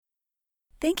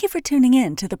Thank you for tuning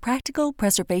in to the Practical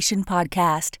Preservation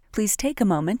Podcast. Please take a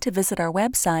moment to visit our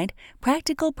website,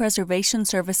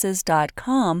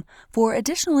 practicalpreservationservices.com, for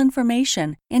additional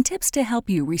information and tips to help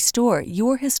you restore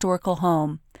your historical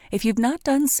home. If you've not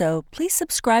done so, please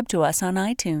subscribe to us on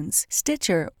iTunes,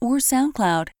 Stitcher, or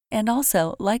SoundCloud, and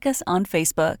also like us on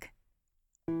Facebook.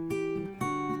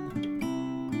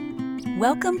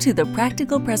 Welcome to the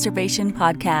Practical Preservation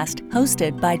Podcast,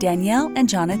 hosted by Danielle and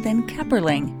Jonathan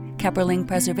Kepperling. Kepperling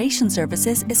Preservation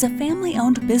Services is a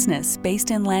family-owned business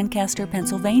based in Lancaster,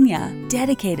 Pennsylvania,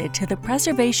 dedicated to the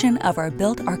preservation of our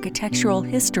built architectural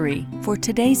history for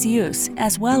today's use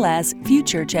as well as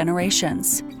future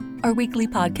generations. Our weekly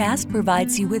podcast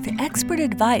provides you with expert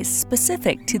advice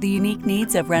specific to the unique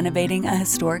needs of renovating a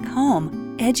historic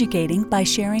home, educating by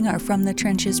sharing our From the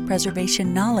Trenches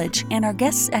preservation knowledge and our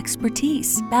guests'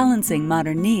 expertise, balancing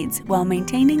modern needs while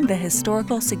maintaining the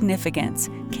historical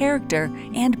significance, character,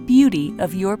 and beauty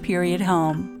of your period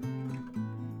home.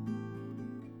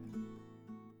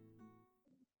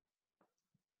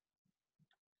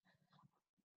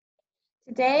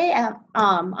 Today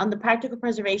on the Practical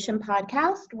Preservation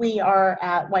Podcast, we are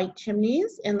at White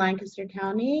Chimneys in Lancaster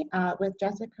County with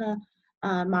Jessica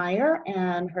Meyer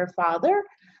and her father.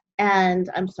 And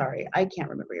I'm sorry, I can't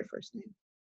remember your first name.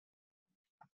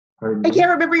 Pardon I me? can't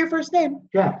remember your first name.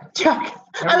 Jack. Jack.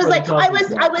 I Everybody calls me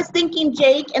Jack. was thinking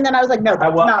Jake, and then I was like, no,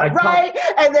 that's not right.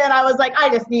 And then I was like, I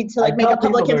just need to make a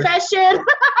public confession.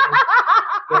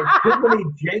 There's too many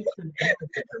Jakes and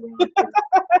Jessica's around here.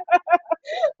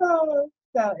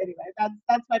 So anyway,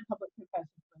 that's my public confession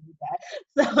for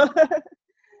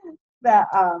today.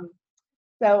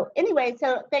 So anyway,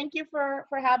 so thank you for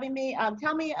having me.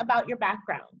 Tell me about your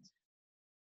background.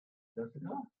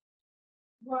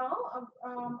 Well, I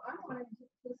wanted to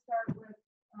start with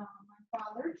my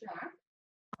father, Jack.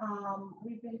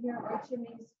 We've been here at White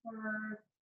Chimneys for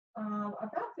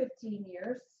about 15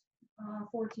 years,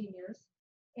 14 years,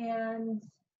 and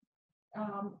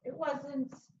it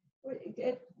wasn't.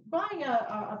 Buying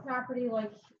a property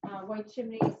like White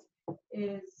Chimneys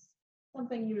is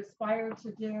something you aspire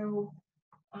to do,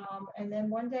 and then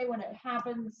one day when it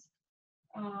happens,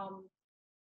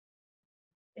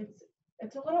 it's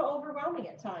a little overwhelming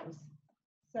at times.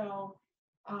 So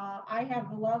I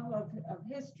have the love of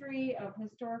history, of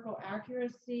historical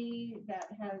accuracy that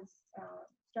has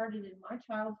started in my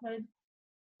childhood,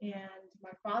 and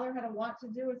my father had a lot to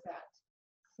do with that.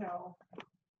 So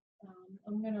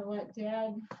I'm going to let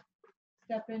Dad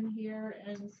step in here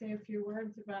and say a few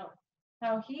words about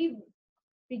how he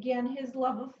began his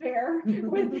love affair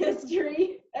with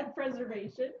history and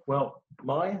preservation. Well,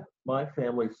 my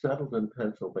family settled in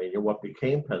Pennsylvania, what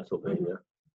became Pennsylvania,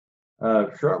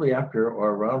 shortly after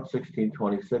or around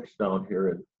 1626 down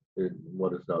here in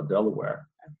what is now Delaware.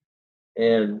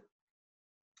 And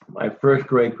my first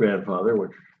great-grandfather,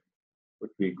 which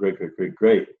would be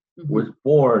great-great-great-great, was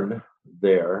born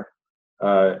there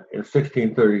in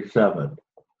 1637.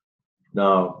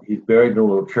 Now, he's buried in a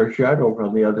little churchyard over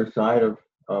on the other side of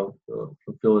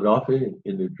Philadelphia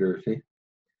in New Jersey.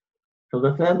 So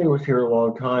the family was here a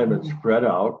long time and spread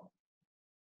out.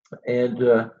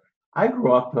 And I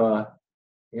grew up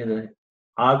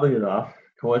oddly enough,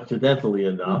 coincidentally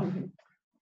enough, in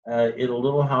a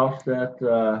little house that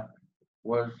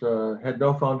had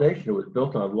no foundation. It was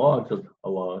built on logs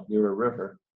along near a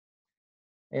river.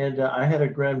 And I had a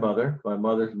grandmother, my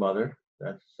mother's mother,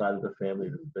 that's the side of the family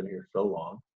that's been here so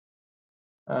long,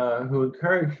 who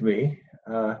encouraged me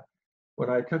when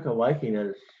I took a liking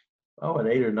as an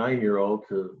 8 or 9 year old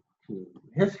to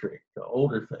history, to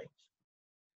older things.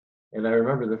 And I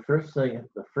remember the first thing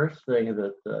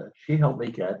that she helped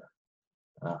me get,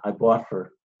 I bought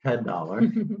for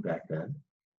 $10 back then,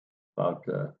 about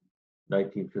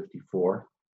 1954,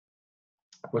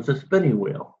 was a spinning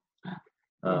wheel.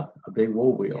 A big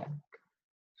wool wheel. Yeah.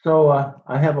 So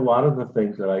I have a lot of the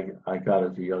things that I got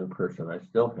as a young person, I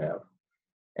still have.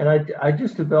 And I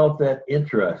just developed that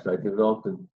interest. I developed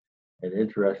an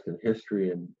interest in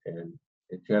history and in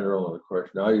general. And of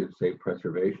course, now you'd say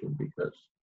preservation, because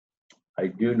I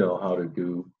do know how to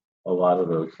do a lot of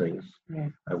those things.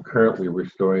 Yeah. I'm currently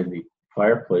restoring the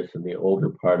fireplace in the older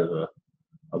part of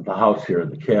the house here in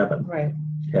the cabin. Right.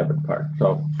 Cabin part.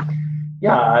 So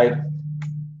yeah,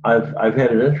 I've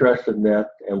had an interest in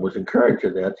that and was encouraged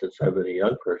in that since I've been a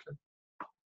young person.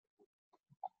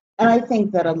 And I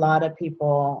think that a lot of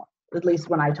people, at least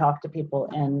when I talk to people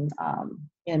in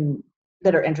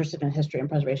that are interested in history and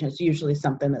preservation, it's usually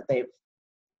something that they've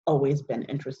always been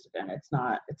interested in. It's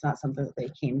not something that they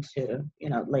came to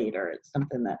later. It's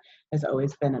something that has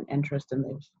always been an interest, and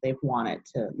they've wanted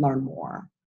to learn more.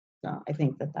 So I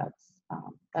think that's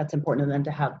that's important to them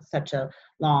to have such a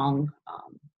long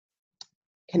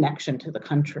connection to the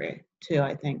country too.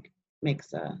 I think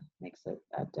makes a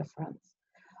difference.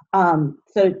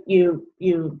 So you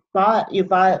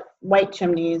bought White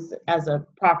Chimneys as a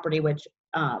property, which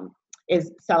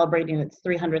is celebrating its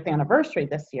 300th anniversary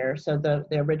this year. So the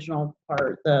original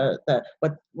part,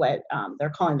 what they're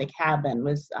calling the cabin,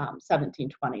 was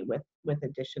 1720 with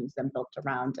additions then built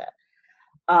around it.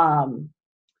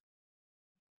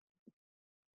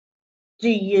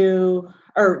 Did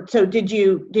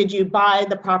you buy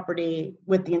the property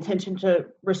with the intention to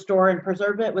restore and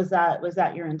preserve it? Was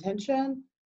that your intention?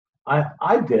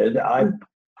 I did. I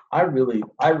really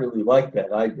like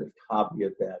that. I just hobby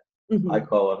at that. Mm-hmm. I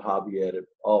call it hobby at it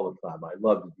all the time. I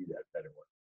love to do that better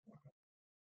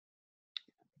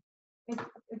work.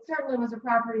 It certainly was a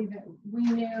property that we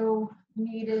knew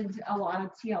needed a lot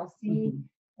of TLC. Mm-hmm.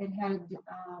 It had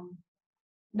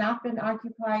not been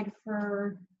occupied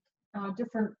for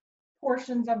different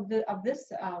portions of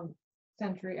this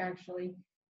century, actually,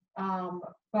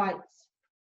 but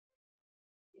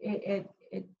it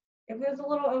was a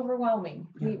little overwhelming.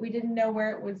 We didn't know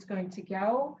where it was going to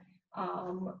go.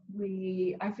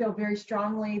 I feel very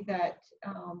strongly that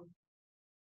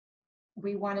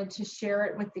we wanted to share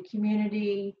it with the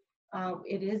community.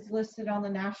 It is listed on the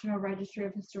National Registry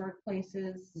of Historic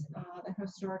Places. The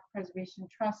Historic Preservation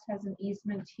Trust has an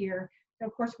easement here. So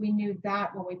of course we knew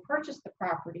that when we purchased the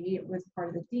property, it was part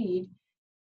of the deed.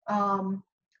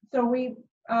 So we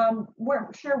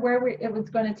weren't sure where it was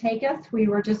going to take us. We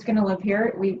were just going to live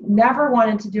here. We never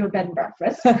wanted to do a bed and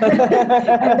breakfast. And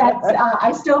that's,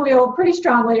 I still feel pretty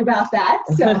strongly about that.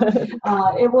 So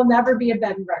it will never be a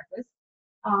bed and breakfast.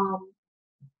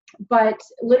 But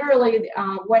literally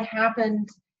what happened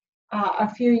a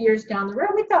few years down the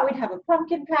road, we thought we'd have a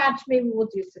pumpkin patch. Maybe we'll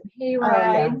do some hay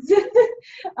rides.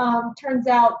 Turns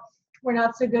out we're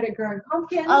not so good at growing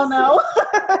pumpkins. Oh no.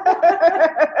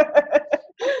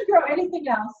 Grow anything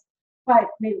else, but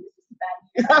maybe it's just a bad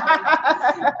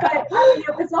year. But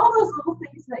it was all those little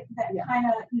things that kind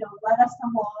of led us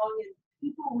along, and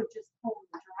people would just pull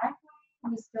the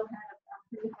driveway. We still had a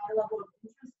pretty high level of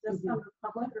interest just from the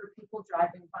public or people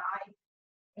driving by.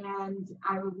 And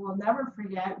I will never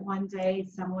forget one day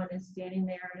someone is standing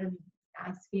there and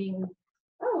asking,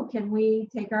 "Oh, can we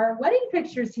take our wedding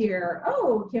pictures here?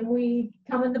 Oh, can we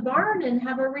come in the barn and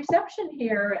have a reception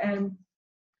here?" And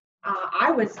I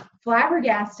was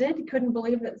flabbergasted, couldn't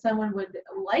believe that someone would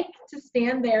like to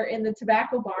stand there in the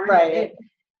tobacco barn. Right.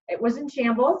 It was in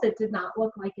shambles. It did not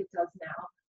look like it does now.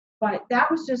 But that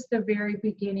was just the very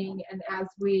beginning. And as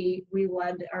we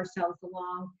led ourselves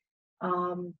along,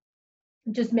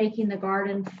 just making the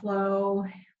garden flow,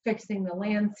 fixing the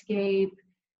landscape.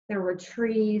 There were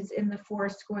trees in the 4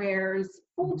 squares,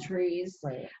 full trees.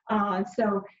 Right.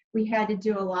 So we had to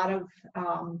do a lot of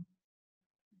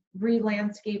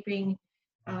re-landscaping.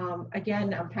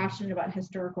 Again, I'm passionate about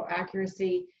historical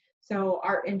accuracy. So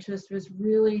our interest was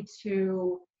really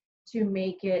to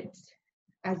make it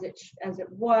as it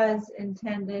was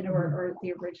intended or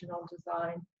the original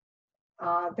design.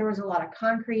 There was a lot of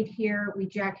concrete here. We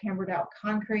jackhammered out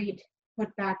concrete,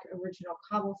 put back original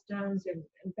cobblestones and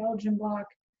Belgian block.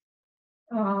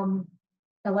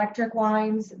 Electric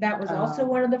lines, that was also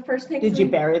one of the first things. Did you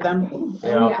bury them?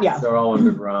 Yeah, they're all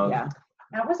underground. Yeah.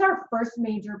 That was our first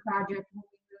major project when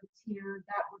we moved here.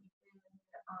 That would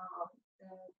have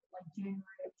been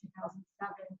January of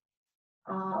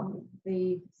 2007.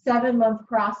 The 7-month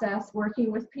process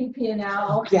working with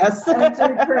PP&L, Yes.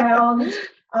 underground,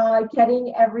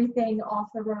 getting everything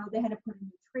off the road. They had to put a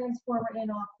new transformer in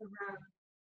off the road,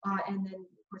 and then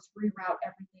of course reroute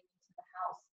everything into the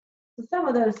house. So some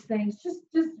of those things, just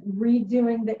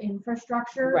redoing the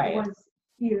infrastructure was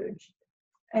huge.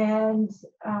 And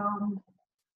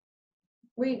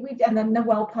and then the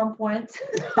well pump went.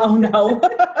 Oh no.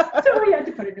 So we had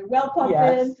to put a new well pump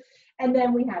in. And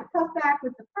then we had cutback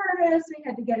with the furnace. We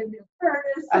had to get a new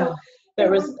furnace. So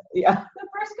there was the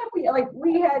first couple,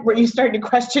 we had. Were you starting to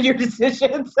question your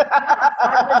decisions?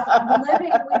 I was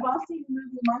living. We've all seen the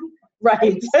movie Money.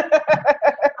 Right.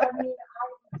 I mean,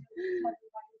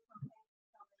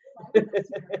 it was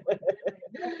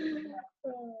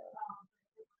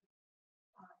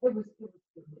overwhelming.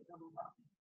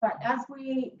 But as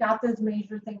we got those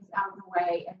major things out of the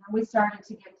way, and then we started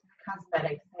to get to the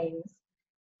cosmetic things,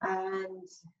 and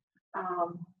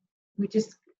we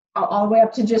just all the way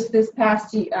up to just this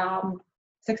past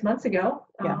 6 months ago,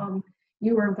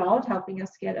 you were involved helping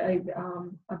us get a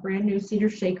brand new cedar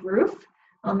shake roof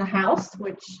on the house,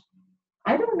 which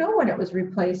I don't know when it was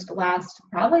replaced last.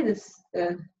 Probably the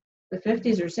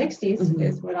 50s or 60s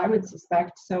is what I would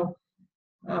suspect. So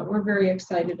we're very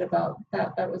excited about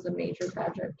that. That was a major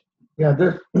project. Yeah,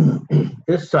 this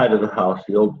this side of the house,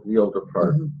 the older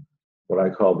part, Mhm. what I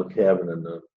call the cabin in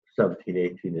the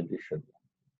 1718 edition.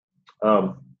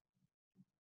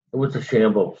 It was a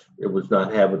shambles. It was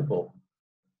not habitable,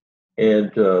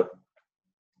 and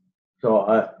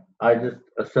so I just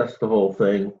assessed the whole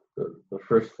thing. The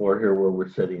first floor here where we're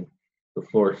sitting, the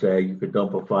floor sagged. You could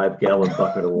dump a 5-gallon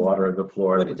bucket of water on the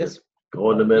floor and Would it it would just just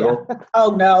go in the middle. Yeah.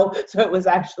 Oh no! So it was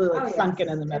actually like Oh, yes. sunken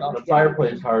in the middle. The Yeah.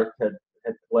 fireplace hearth had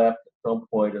collapsed at some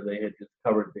point, and they had just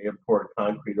covered the poured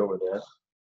concrete over that.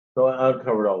 So I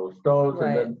uncovered all the stoves,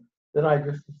 Right. and then I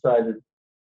just decided,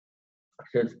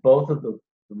 since both of the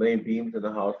main beams in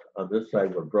the house on this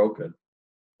side were broken,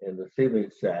 and the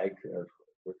ceiling sagged,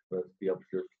 which was the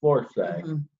upstairs floor sagged,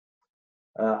 Mhm.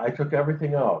 I took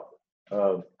everything out.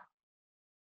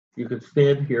 You could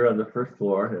stand here on the first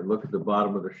floor and look at the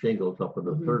bottom of the shingles up on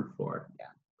the Mhm. third floor.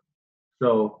 Yeah.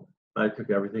 So I took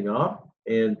everything off,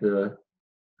 and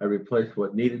I replaced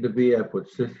what needed to be. I put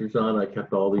sisters on. I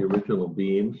kept all the original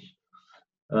beams,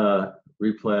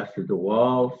 replastered the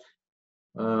walls,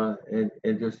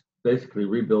 and just basically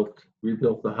rebuilt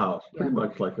the house pretty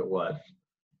much like it was.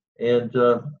 And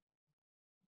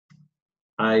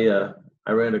I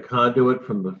ran a conduit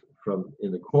from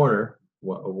in the corner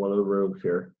of one of the rooms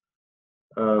here,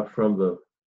 from the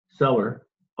cellar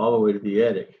all the way to the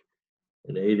attic,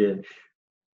 an 8-inch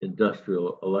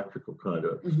industrial electrical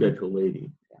conduit, Mhm. Schedule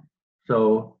 80.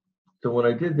 So when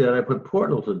I did that, I put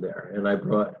portals in there, and I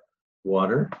brought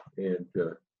water and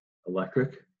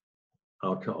electric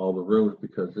out to all the rooms,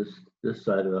 because this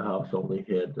side of the house only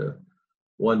had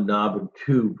one knob and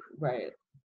tube Right.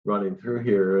 running through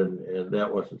here, and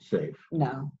that wasn't safe.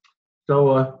 No.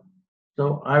 So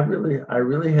I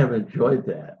really have enjoyed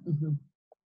that. Mhm.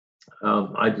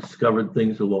 I discovered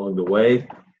things along the way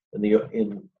in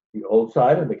the old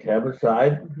side and the cabin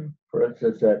side. Mhm. For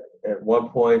instance, at one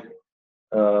point,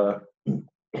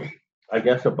 I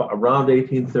guess around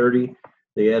 1830,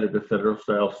 they added a federal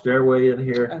style stairway in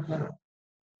here. Okay.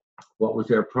 What was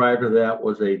there prior to that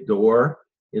was a door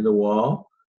in the wall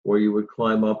where you would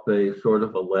climb up a sort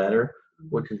of a ladder,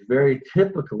 which is very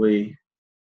typically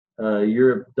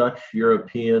Dutch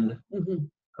European Mhm.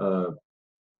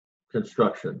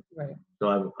 construction. Right.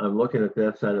 So I'm looking at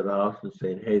that side of the house and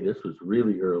saying, hey, this was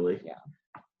really early.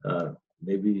 Yeah.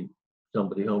 Maybe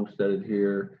somebody homesteaded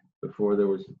here before there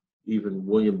was even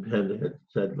William Penn had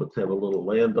said, let's have a little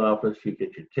land office. You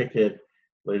get your ticket.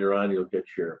 Later on, you'll get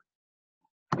your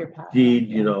patent, deed,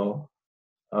 yeah.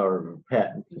 Or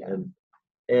patent. Yeah.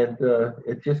 And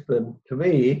it's just been, to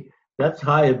me, that's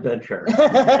high adventure.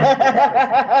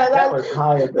 that That was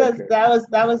high adventure.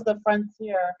 That was the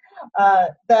frontier.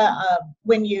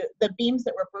 When the beams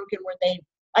that were broken, were they?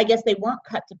 I guess they weren't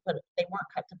cut to put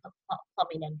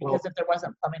plumbing in, because if there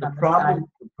wasn't plumbing on the side.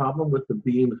 The problem with the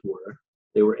beams were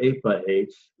they were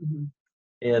 8x8s, Mhm.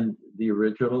 and the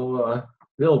original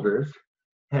builders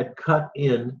had cut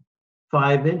in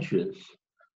 5 inches.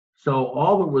 So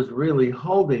all that was really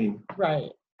holding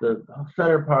Right. the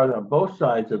center part on both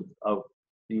sides of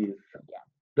these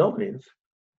buildings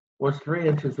was 3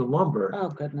 inches of lumber. Oh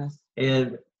goodness.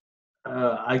 And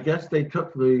I guess they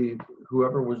took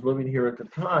whoever was living here at the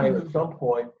time at some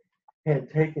point had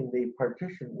taken the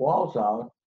partition walls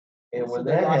out, and So when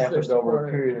they that lost their happened over support.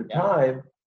 a period of Yeah. time,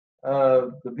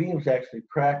 the beams actually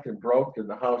cracked and broke, and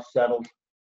the house settled,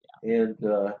 and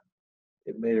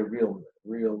it made a real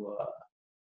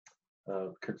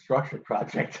construction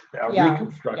project,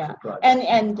 reconstruction project.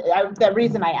 And the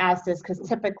reason I asked is because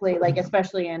typically, like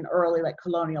especially in early like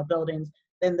colonial buildings,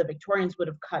 then the Victorians would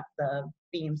have cut the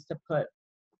beams to put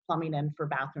plumbing in for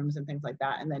bathrooms and things like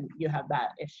that, and then you have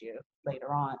that issue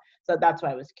later on. So that's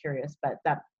why I was curious, but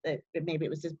maybe it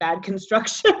was just bad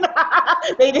construction.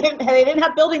 they didn't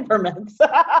have building permits.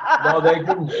 No, they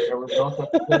didn't. There was no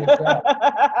such thing as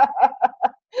that.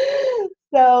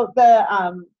 So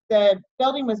the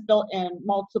building was built in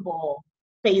multiple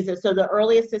phases. So the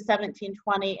earliest is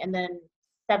 1720, and then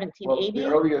 1780. Well,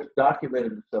 the earliest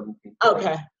documented is 1720.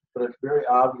 Okay. But it's very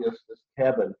obvious this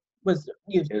cabin Was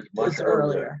used is much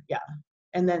earlier. Yeah.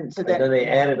 And then then they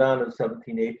added on in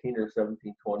 1718 or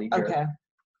 1720 here. Okay.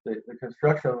 The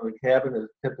construction of the cabin is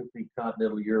typically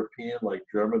continental European, like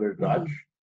German or Dutch,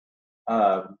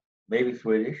 maybe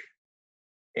Swedish.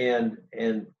 And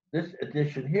this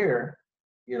addition here,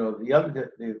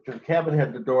 the cabin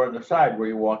had the door on the side where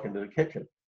you walk into the kitchen.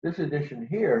 This addition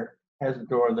here has a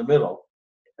door in the middle,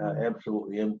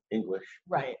 absolutely English.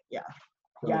 Right. Yeah.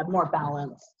 So, Yeah. More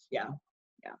balanced. Yeah.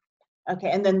 Yeah. Okay.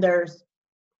 And then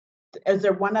is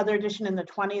there one other edition in the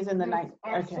 20s and the 90s?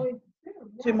 Actually,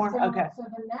 Two more? Okay. So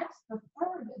the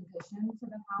third addition to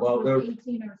the house Well, was there's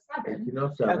 1807.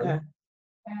 1807. Okay.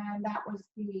 And that was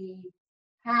the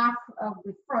half of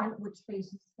the front, which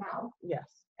faces south.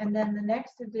 Yes. And then the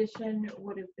next addition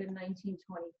would have been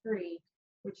 1923,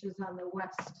 which is on the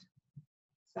west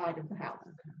side of the house.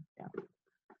 Okay. Yeah.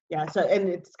 Yeah. So, and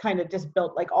it's kind of just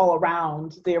built like all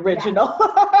around the original.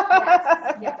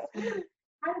 Yes.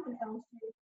 Kind of an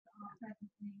L-shaped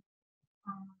presently.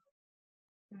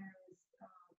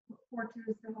 There's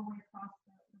porches the whole way across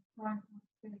the front,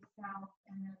 which face south,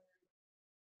 and then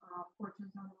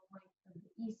porches on the length of the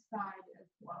east side as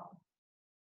well.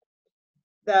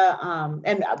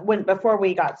 And before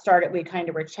we got started, we kind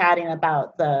of were chatting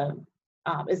about the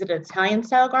is it an Italian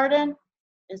style garden?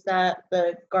 Is that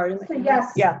the garden? So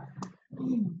yes. Yeah.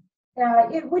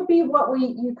 It would be what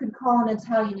you could call an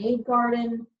Italianate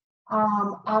garden.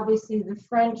 Obviously, the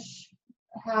French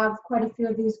have quite a few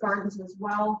of these gardens as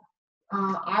well.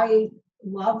 I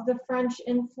love the French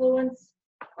influence.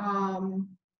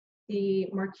 The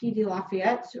Marquis de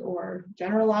Lafayette, or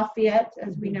General Lafayette,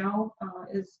 as we know,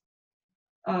 is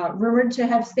rumored to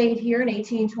have stayed here in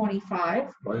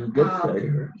 1825. Well, he did stay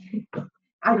here.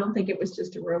 I don't think it was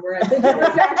just a rumor. I think it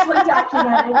was actually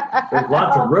documented. There's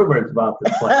lots of rumors about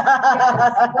this place.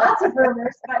 Yes, lots of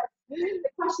rumors, but the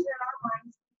question in our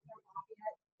minds is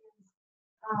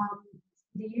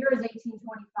the year is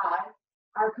 1825.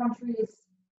 Our country is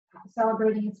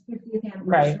celebrating its 50th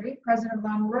anniversary. Right. President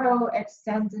Monroe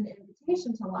extends an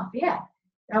invitation to Lafayette.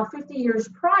 Now, 50 years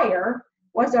prior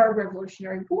was our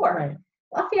Revolutionary War. Right.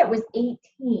 Lafayette was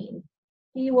 18.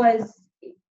 He was,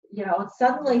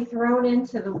 suddenly thrown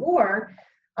into the war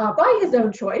by his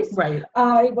own choice. Right.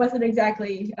 It wasn't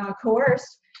exactly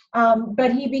coerced,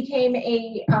 but he became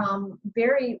a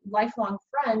very lifelong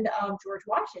friend of George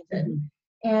Washington.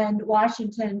 And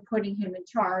Washington putting him in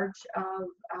charge of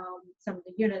some of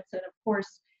the units. And of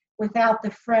course, without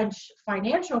the French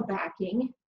financial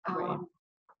backing, Right.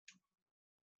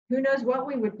 who knows what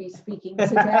we would be speaking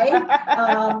today.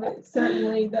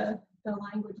 Certainly the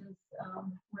languages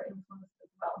were influenced as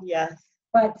well. Yes.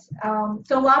 But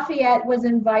so Lafayette was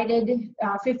invited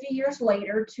 50 years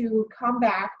later to come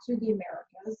back to the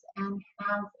Americas and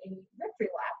have a victory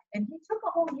lap. And he took a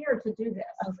whole year to do this.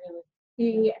 Oh, really?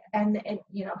 He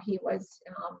was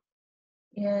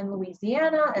in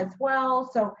Louisiana as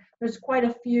well. So there's quite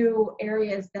a few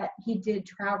areas that he did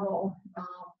travel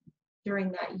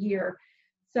during that year.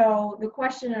 So the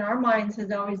question in our minds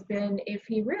has always been, if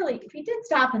he did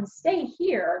stop and stay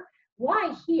here,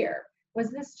 why here? Was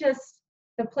this just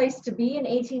the place to be in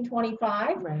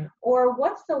 1825? Right. Or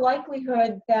what's the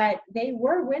likelihood that they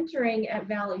were wintering at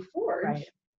Valley Forge? Right.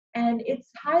 And it's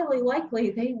highly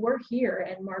likely they were here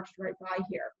and marched right by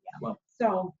here. Well,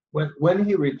 So when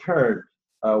he returned,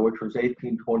 which was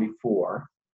 1824,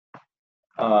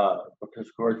 because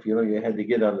of course, you had to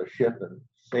get on the ship and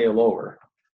sail over.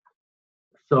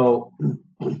 So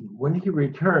when he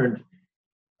returned,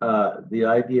 the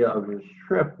idea of his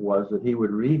trip was that he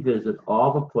would revisit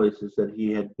all the places that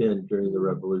he had been during the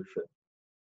Revolution.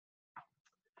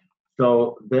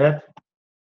 So that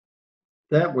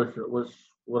was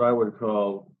what I would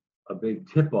call a big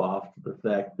tip-off to the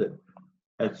fact that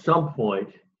at some point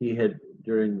he had,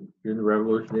 during the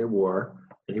Revolutionary War,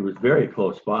 and he was very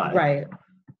close by, Right.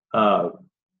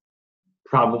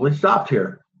 probably stopped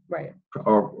here, Right.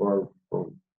 or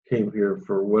came here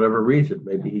for whatever reason.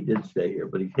 Maybe he did stay here,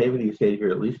 but he came and he stayed here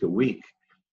at least a week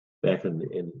back in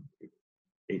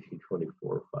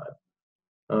 1824 or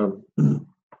 5.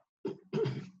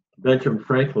 Benjamin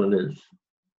Franklin is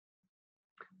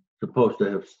supposed to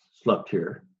have slept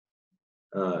here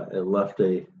and left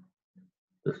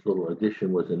this little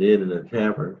addition was an inn and a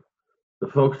tavern. The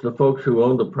folks who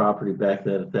owned the property back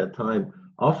then at that time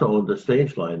also owned the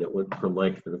stage line that went from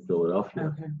Lancaster to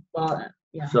Philadelphia. Okay. Well,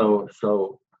 yeah. So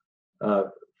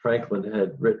Franklin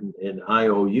had written an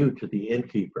IOU to the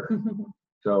innkeeper.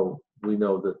 So we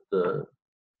know that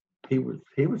he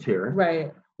was here.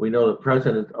 Right. We know the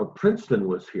president of Princeton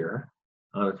was here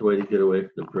on his way to get away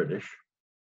from the British.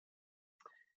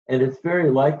 And it's very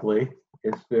likely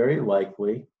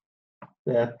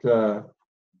that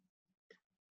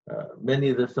many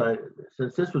of the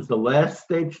since this was the last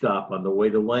stage stop on the way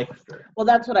to Lancaster. Well,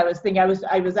 that's what I was thinking. I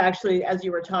was actually, as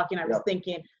you were talking, I was Yep.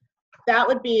 thinking that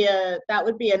would be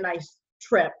a nice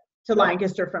trip to Yep.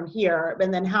 Lancaster from here.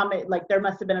 And then how many, like there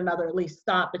must have been another at least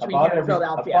stop between About here and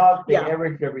Philadelphia. About the Yeah.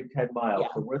 average every 10 miles. Yeah.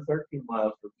 So we're 13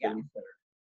 miles from Yeah. city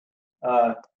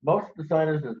center. Most of the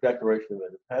signers is Declaration of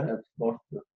Independence. Most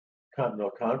of the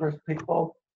Continental Congress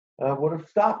people would have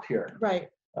stopped here. Right.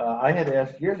 I had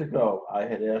asked years ago,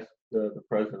 the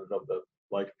president of the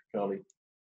Lancaster County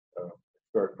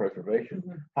Historic Preservation.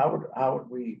 Mhm. How would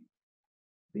we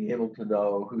be able to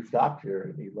know who stopped here?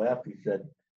 And he laughed. He said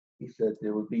it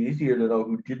would be easier to know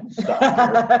who didn't stop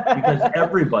here because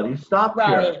everybody stopped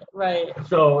here. Right.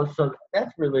 So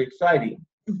that's really exciting.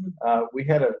 Mhm. We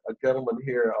had a gentleman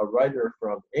here, a writer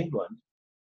from England,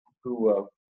 who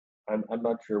I'm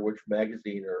not sure which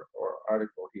magazine or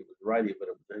article he was writing, but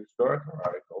it was a historical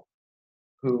article,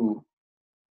 who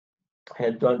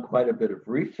had done quite a bit of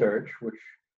research, which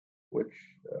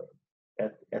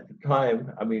at the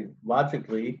time, I mean,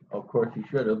 logically, of course he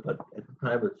should have, but at the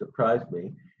time it surprised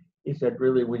me. He said,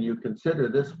 really, when you consider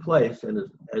this place and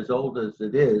as old as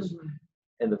it is, Mhm.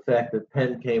 and the fact that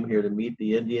Penn came here to meet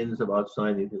the Indians about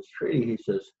signing his treaty, he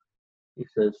says,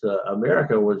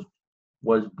 America was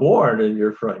born in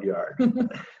your front yard.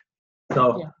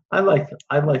 So Yeah. I like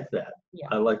that. Yeah.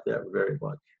 I like that very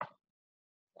much.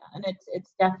 And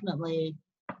it's definitely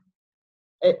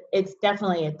it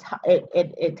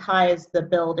ties the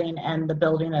building and the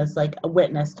building as like a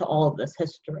witness to all of this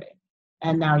history.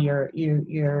 And now your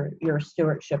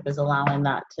stewardship is allowing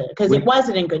that to, because it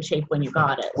wasn't in good shape when you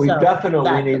got it. We so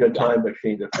definitely need a time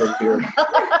machine to fit here.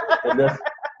 And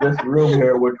this room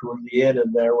here, which was the inn,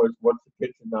 and there was what's the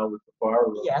kitchen now with the bar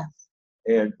room. Yes.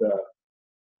 And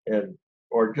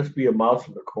or just be a mouse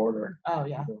in the corner. Oh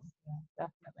yeah,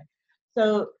 definitely.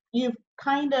 So you've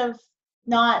kind of,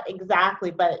 not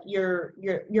exactly, but you're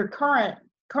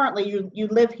currently you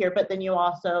live here, but then you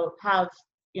also have,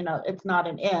 it's not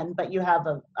an inn, but you have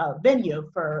a venue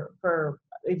for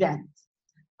events.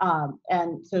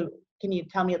 And so can you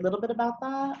tell me a little bit about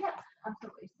that? Yes,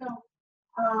 absolutely. So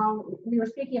we were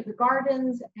speaking of the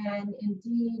gardens, and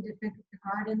indeed the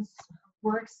gardens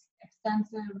works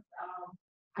extensive.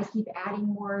 I keep adding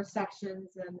more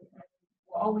sections, and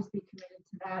we'll always be committed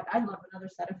to that. I'd love another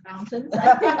set of fountains.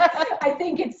 I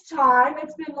think it's time.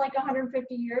 It's been like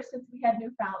 150 years since we had new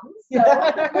fountains, so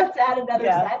let's add another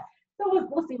set. So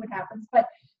we'll see what happens. But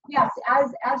yes,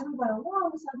 as we went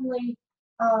along, suddenly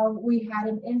we had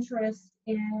an interest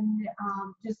in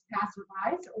just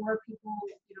passerbys or people,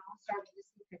 starting to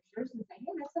see pictures and saying,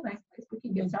 hey, that's a nice place. We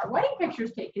can get our wedding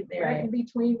pictures taken there in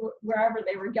between wherever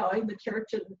they were going, the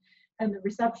church and the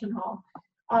reception hall.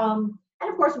 And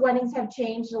of course, weddings have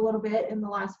changed a little bit in the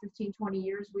last 15, 20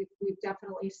 years. We've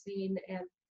definitely seen an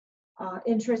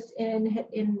interest in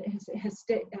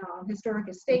historic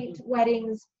estate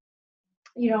weddings.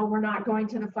 We're not going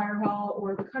to the fire hall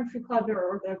or the country club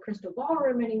or the crystal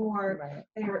ballroom anymore. Right.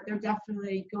 They're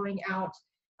definitely going out.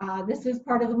 This is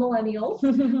part of the millennials.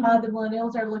 The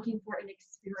millennials are looking for an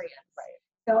experience. Right.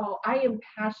 So I am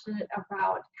passionate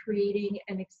about creating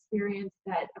an experience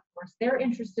that, of course, they're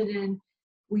interested in.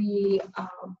 We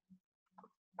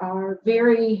are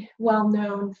very well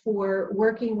known for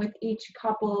working with each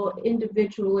couple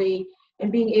individually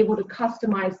and being able to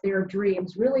customize their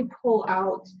dreams, really pull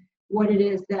out what it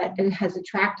is that it has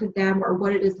attracted them or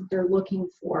what it is that they're looking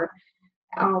for.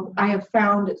 I have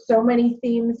found so many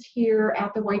themes here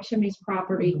at the White Chimneys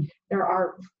property. Mm-hmm. There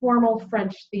are formal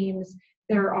French themes.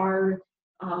 There are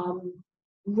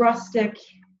rustic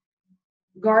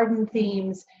garden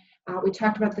themes. We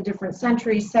talked about the different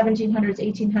centuries, 1700s,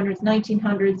 1800s,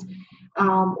 1900s.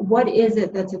 What is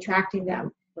it that's attracting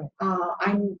them?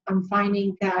 I'm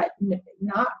finding that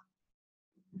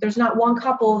there's not one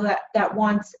couple that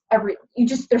wants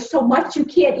there's so much you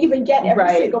can't even get every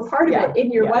single part of it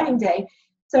in your wedding day.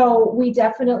 So we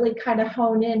definitely kind of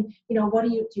hone in, what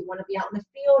do you want to be out in the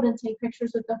field and take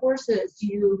pictures with the horses? Do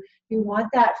you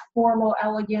want that formal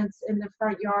elegance in the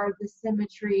front yard, the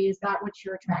symmetry? Is that what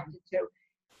you're attracted to?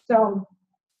 So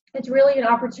it's really an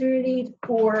opportunity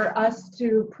for us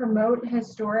to promote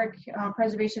historic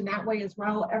preservation that way as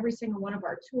well. Every single one of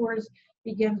our tours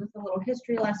begins with a little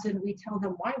history lesson. We tell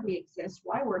them why we exist,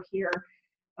 why we're here,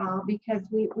 because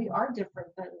we are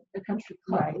different than the country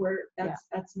club.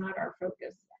 That's not our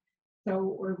focus.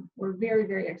 So we're very,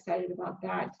 very excited about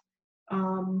that.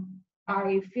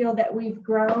 I feel that we've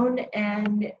grown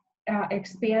and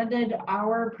expanded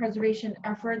our preservation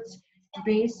efforts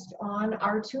based on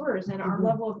our tours and our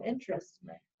level of interest.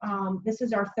 This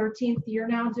is our 13th year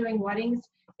now doing weddings.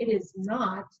 It is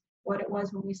not what it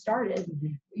was when we started.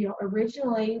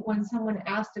 Originally when someone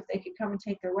asked if they could come and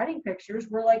take their wedding pictures,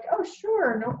 we're like, oh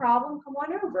sure, no problem, come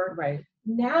on over.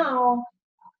 Now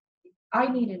I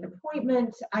need an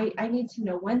appointment. I need to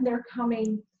know when they're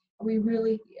coming. We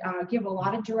really give a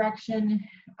lot of direction.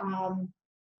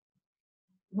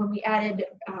 When we added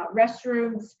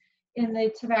restrooms in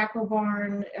the tobacco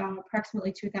barn,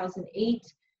 approximately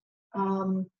 2008,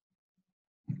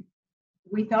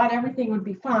 we thought everything would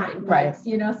be fine, but Right.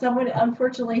 someone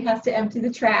unfortunately has to empty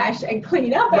the trash and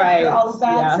clean up Right, after all of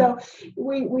that. yeah. So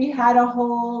we had a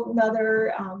whole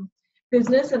nother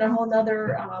business and a whole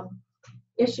nother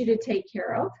issue to take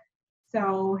care of.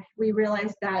 So we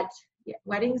realized that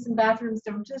weddings and bathrooms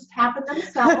don't just happen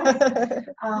themselves.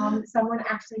 Someone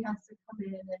actually has to come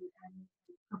in and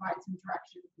provide some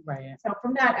direction. Right. So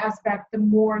from that aspect, the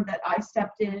more that I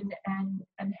stepped in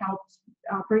and helped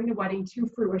bring the wedding to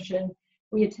fruition,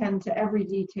 we attend to every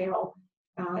detail.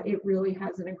 It really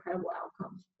has an incredible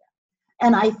outcome.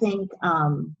 And I think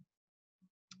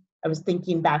I was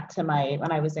thinking back to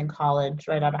when I was in college,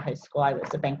 right out of high school, I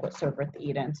was a banquet server at the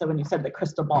Eden. So when you said the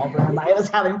crystal ballroom, I was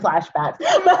having flashbacks.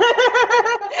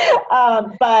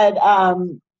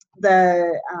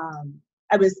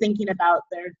 I was thinking about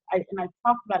and I've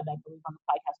talked about it, I believe, on the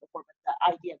podcast before, but the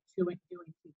idea of doing two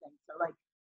things. So like,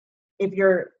 if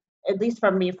you're, at least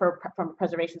from me, from a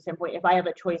preservation standpoint, if I have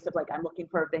a choice of like, I'm looking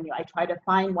for a venue, I try to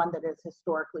find one that is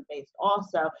historically based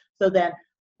also. So then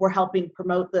we're helping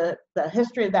promote the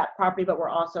history of that property, but we're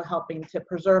also helping to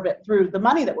preserve it through the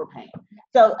money that we're paying.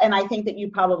 So, and I think that you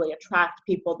probably attract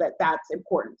people that's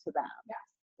important to them. Yeah.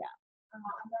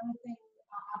 Another thing,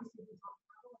 obviously, we don't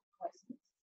have a license.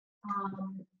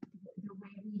 The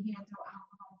way we handle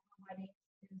alcohol for weddings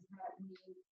is that we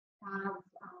have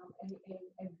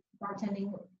a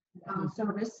bartending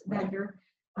service vendor,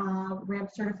 ramp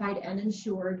certified and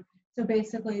insured. So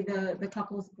basically, the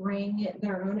couples bring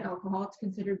their own alcohol. It's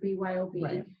considered BYOB,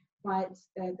 Right. but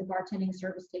the bartending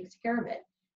service takes care of it.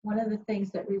 One of the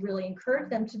things that we really encourage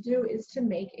them to do is to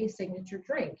make a signature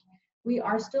drink. We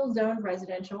are still zoned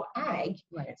residential ag,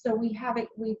 Right. so we have it.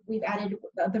 We've added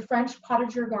the French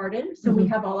potager garden, so we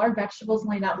have all our vegetables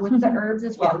laid out with the herbs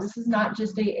as well. Yes. This is not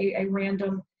just a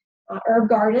random herb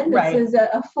garden. This Right. is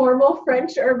a formal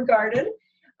French herb garden.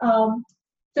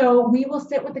 So we will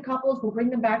sit with the couples, we'll bring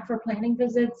them back for planning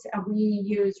visits. We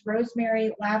use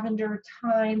rosemary, lavender,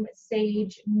 thyme,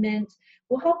 sage, mint.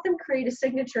 We'll help them create a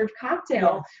signature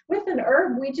cocktail with an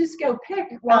herb we just go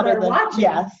pick while they're watching.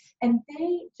 Yes. And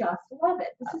they just love it.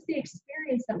 This is the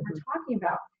experience that we're talking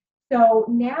about. So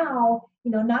now,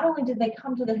 not only did they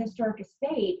come to the historic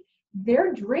estate,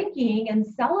 they're drinking and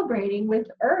celebrating with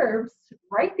herbs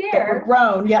right there. That were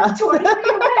grown, yeah. 20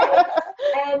 feet away,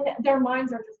 and their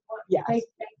minds are just blown. Yes. They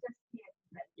just can't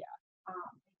imagine. They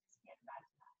just can't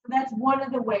imagine that. So that's one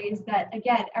of the ways that,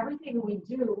 again, everything we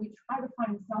do, we try to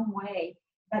find some way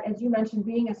that, as you mentioned,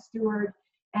 being a steward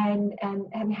and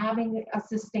having a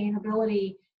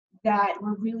sustainability that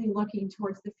we're really looking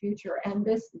towards the future. And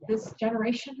this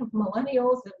generation of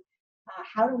millennials, and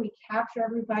how do we capture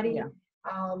everybody? Yeah.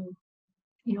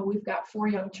 We've got 4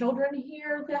 young children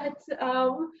here that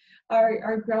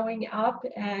are growing up,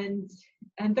 and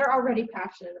they're already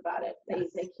passionate about it.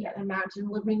 They can't imagine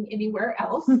living anywhere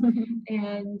else, and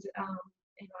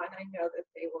I know that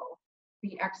they will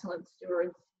be excellent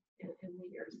stewards in the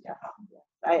years to come.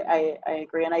 I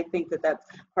agree, and I think that's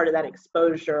part of that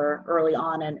exposure early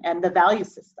on, and the value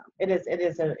system. It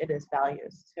is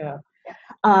values too.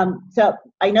 So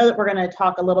I know that we're going to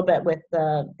talk a little bit with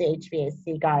the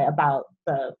HVAC guy about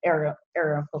the air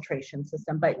filtration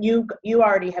system, but you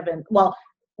already have been, well,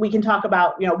 we can talk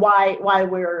about why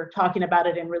we're talking about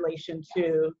it in relation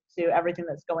to everything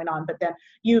that's going on, but then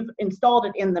you've installed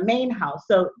it in the main house.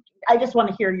 So I just want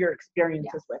to hear your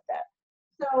experiences with it.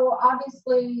 So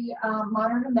obviously,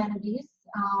 modern amenities.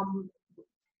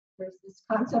 There's this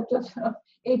concept of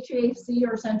HVAC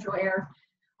or central air.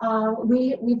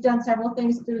 We've done several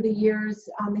things through the years.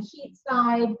 On the heat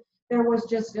side, there was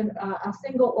just a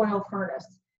single oil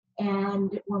furnace,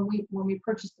 and when we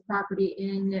purchased the property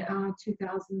in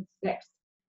 2006,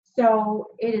 so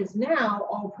it is now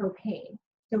all propane.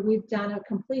 So we've done a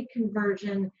complete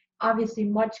conversion. Obviously,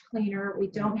 much cleaner. We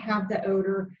don't have the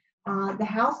odor. The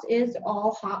house is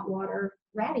all hot water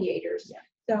radiators,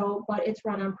 but it's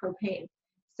run on propane.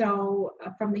 So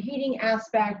from the heating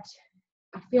aspect,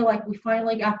 I feel like we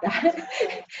finally got that.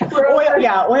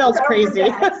 Oil's crazy.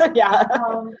 Yeah.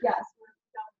 Yes.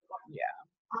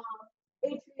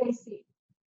 HVAC.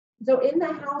 So in the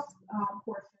house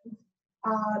portion,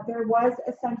 there was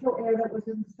a central air that was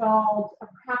installed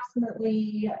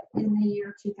approximately in the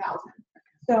year 2000.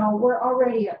 So we're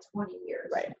already at 20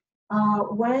 years. Right.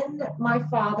 When my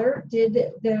father did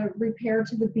the repair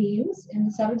to the beams in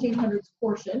the 1700s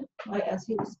portion, as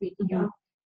he was speaking of,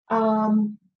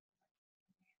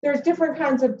 there's different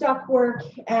kinds of ductwork,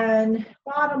 and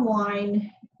bottom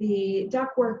line, the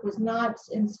ductwork was not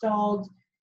installed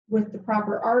with the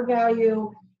proper R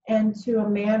value and to a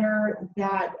manner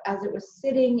that, as it was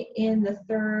sitting in the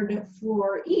 3rd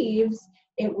floor eaves,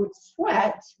 it would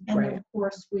sweat. And then, Right. of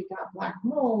course, we got black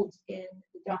mold in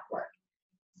the ductwork.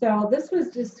 So this was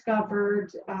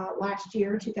discovered last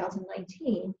year,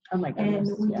 2019. Oh my And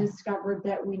goodness. we Yeah. discovered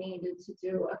that we needed to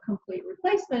do a complete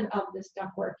replacement of this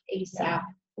ductwork ASAP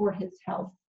for his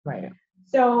health. Right.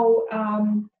 So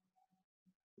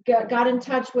got in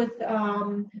touch with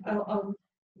a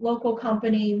local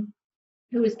company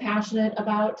who is passionate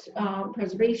about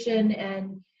preservation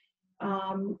and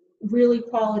really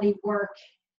quality work.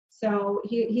 So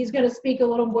he's going to speak a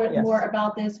little bit Yes. more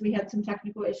about this. We had some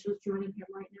technical issues joining him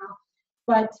right now,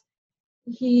 but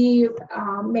he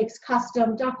makes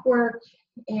custom ductwork.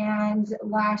 And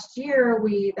last year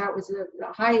that was a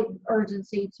high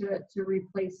urgency to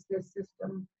replace this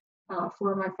system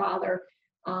for my father.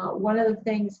 One of the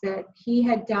things that he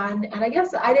had done, and I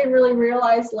guess I didn't really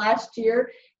realize last year,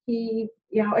 he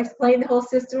explained the whole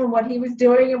system and what he was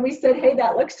doing, and we said, hey,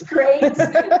 that looks great. It's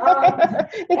technical.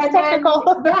 It's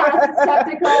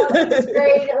technical, it looks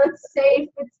great, it looks safe,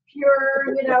 it's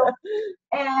pure,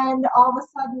 and all of a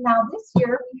sudden now this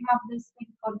year we have this thing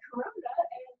called Corona,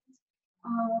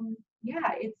 and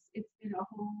it's been a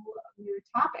whole new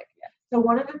topic. So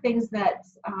one of the things that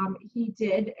he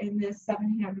did in this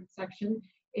 1700 section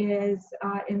is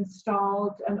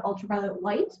installed an ultraviolet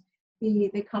light.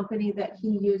 The company that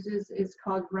he uses is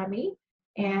called Remy,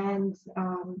 and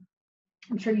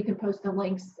I'm sure you can post the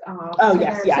links to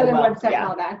their website and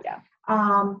all that. Yeah.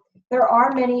 There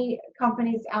are many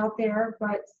companies out there,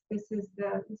 but this is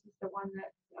the one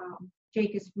that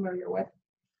Jake is familiar with.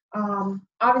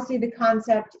 Obviously, the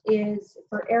concept is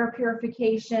for air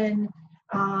purification,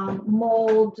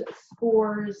 mold,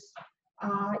 spores,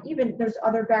 even there's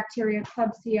other bacteria,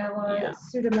 Klebsiella,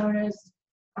 Pseudomonas,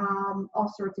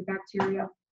 all sorts of bacteria.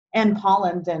 And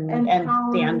pollen and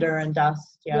pollen. dander and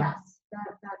dust. Yeah. Yes,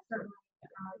 that certainly.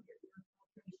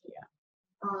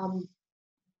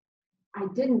 I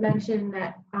didn't mention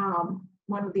that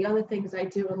one of the other things I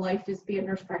do in life is be a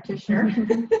nurse practitioner.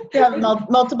 You have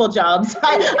multiple jobs.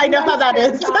 I know how that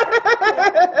is. So I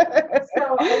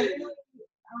really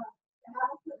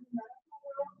have to put in the medical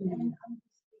world and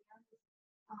understand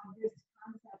this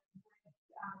concept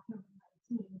with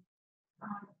COVID-19.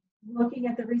 Looking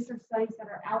at the research studies that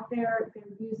are out there, they're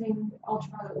using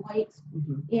ultraviolet light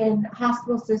in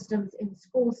hospital systems, in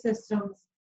school systems.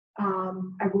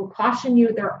 I will caution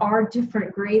you, there are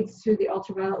different grades to the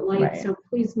ultraviolet light, Right. so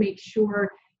please make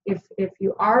sure if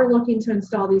you are looking to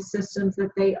install these systems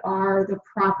that they are the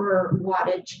proper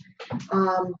wattage.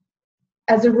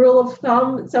 As a rule of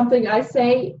thumb, something I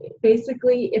say,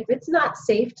 basically, if it's not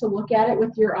safe to look at it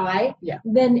with your eye,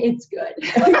 then it's good.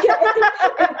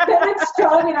 Then it's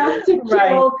strong enough to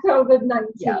kill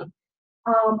COVID-19. Yeah.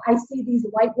 I see these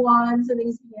light wands and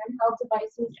these handheld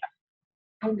devices.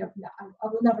 I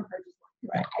will never purchase one.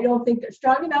 Right. I don't think they're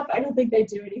strong enough. I don't think they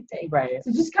do anything. Right.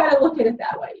 So just kind of look at it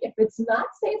that way. If it's not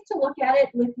safe to look at it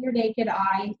with your naked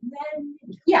eye, then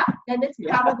it's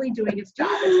probably doing its job.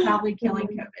 It's probably killing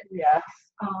COVID. Yeah.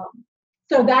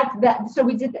 So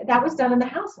we did that was done in the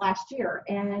house last year,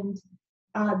 and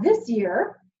this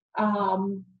year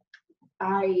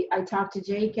I talked to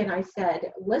Jake and I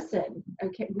said, listen,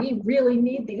 okay, we really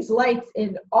need these lights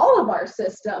in all of our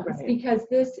systems because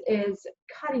this is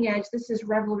cutting edge, this is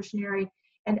revolutionary.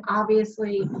 And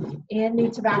obviously in the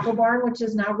tobacco barn, which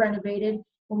is now renovated,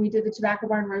 when we did the tobacco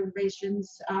barn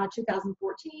renovations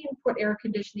 2014, put air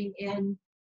conditioning in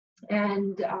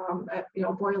and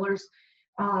boilers.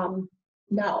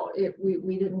 No,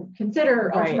 we didn't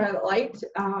consider ultraviolet light.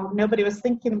 Nobody was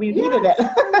thinking we needed it.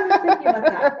 Thinking about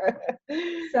that.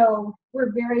 So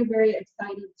we're very, very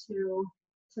excited to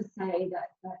say that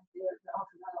the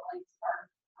ultraviolet lights are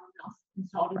now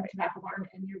installed in the tobacco barn,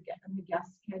 and the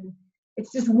guests can.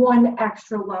 It's just one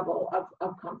extra level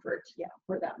of comfort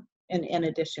for them. In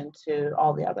addition to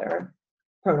all the other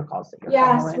protocols that you're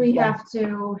following. Yes, we have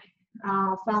to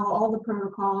follow all the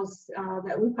protocols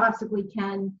that we possibly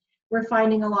can. We're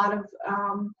finding a lot of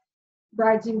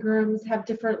brides and grooms have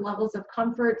different levels of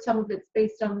comfort. Some of it's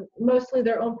based on mostly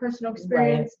their own personal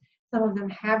experience. Some of them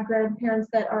have grandparents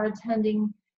that are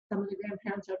attending. Some of the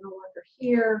grandparents are no longer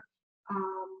here.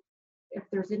 If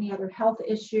there's any other health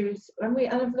issues, and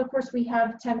of course we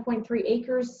have 10.3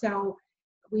 acres, so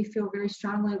we feel very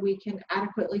strongly we can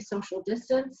adequately social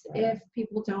distance if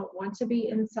people don't want to be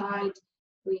inside.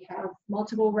 We have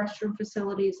multiple restroom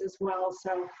facilities as well,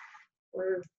 so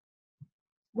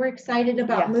we're excited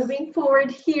about moving forward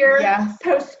here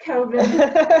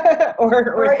post-COVID.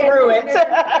 or through it.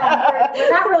 We're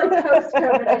not really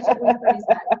post-COVID, I should rephrase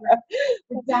that.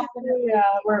 We're definitely,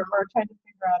 we're trying to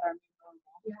figure out our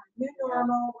new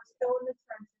normal. We're still in the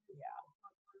trenches.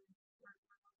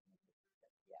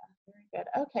 good.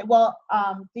 Okay. Well,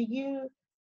 do you,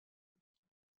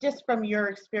 just from your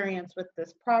experience with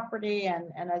this property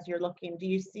and as you're looking, do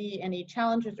you see any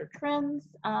challenges or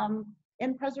trends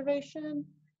in preservation?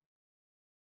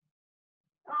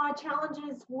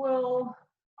 Challenges will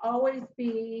always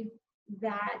be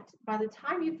that by the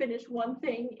time you finish one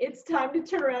thing, it's time to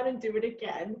turn around and do it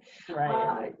again.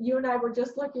 Right. You and I were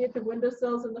just looking at the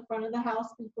windowsills in the front of the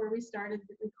house before we started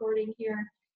the recording here.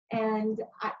 And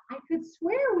I could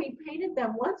swear we painted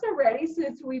them once already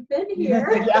since we've been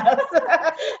here. Yes.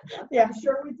 Yeah. I'm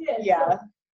sure we did. Yeah.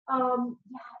 So,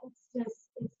 yeah, it's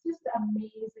just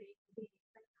amazing the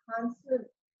constant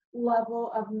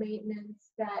level of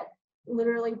maintenance that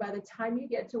literally by the time you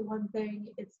get to one thing,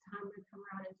 it's time to come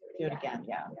around and do it again.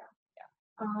 Yeah.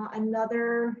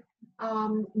 Another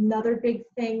big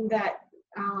thing that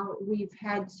we've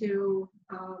had to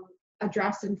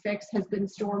address and fix has been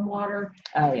stormwater.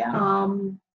 Oh yeah.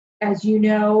 As you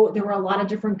know, there were a lot of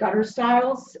different gutter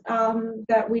styles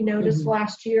that we noticed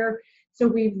last year. So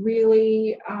we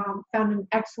really found an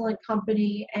excellent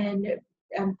company and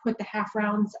put the half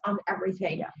rounds on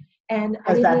everything. Yeah. And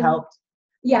Has that helped?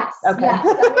 Yes. Okay. Yes.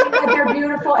 I mean, they're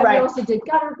beautiful. And Right. we also did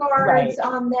gutter guards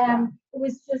on them. It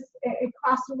was just, it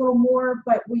cost a little more,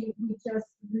 but we just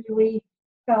really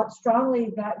felt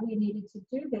strongly that we needed to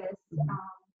do this.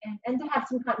 And to have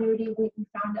some continuity, we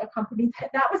found a company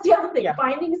that was the other thing,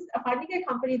 finding a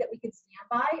company that we could stand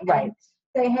by and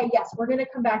say, hey, yes, we're going to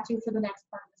come back to you for the next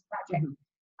part of this project.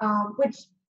 Which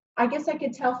I guess I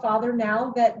could tell Father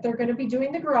now that they're going to be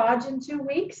doing the garage in 2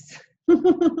 weeks.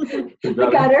 The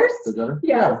gutters. The gutter?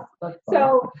 Yes. Yeah,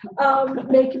 So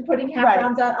putting half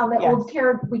rounds on the old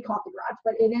carriage, we call it the garage,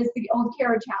 but it is the old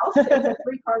carriage house. It's a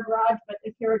 3-car garage, but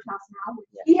a carriage house now.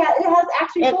 Yeah, it has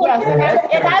actually full carriages.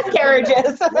 It has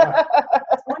carriages. What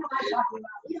am I talking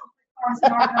about? We don't put cars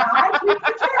in our garage. We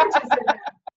put carriages in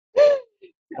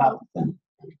them. So,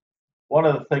 one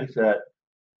of the things that,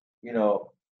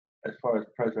 as far as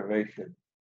preservation,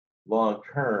 long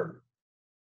term,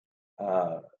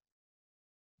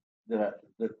 that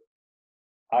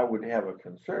I would have a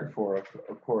concern for,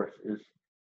 of course, is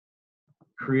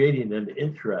creating an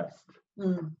interest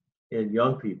in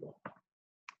young people.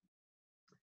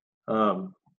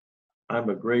 I'm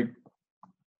a great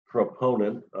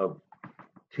proponent of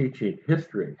teaching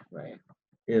history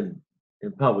in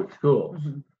public schools.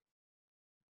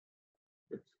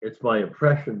 It's my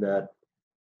impression that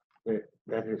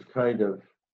has kind of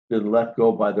been let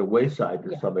go by the wayside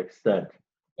to some extent.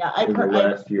 Yeah, I've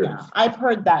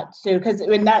heard that too, because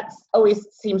that's always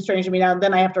seems strange to me now.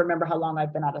 Then I have to remember how long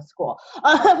I've been out of school.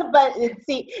 But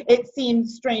it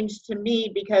seems strange to me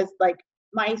because, like,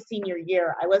 my senior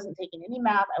year, I wasn't taking any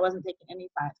math, I wasn't taking any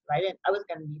science, but I was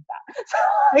going to need that. So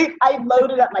I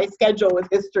loaded up my schedule with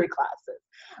history classes.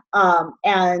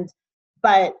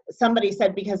 But somebody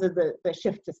said because of the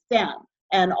shift to STEM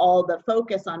and all the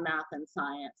focus on math and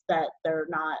science that they're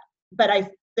not.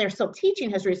 But they're still teaching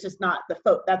history. It's just not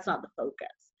that's not the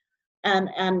focus. And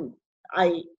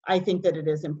I think that it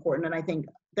is important. And I think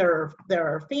there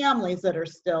are families that are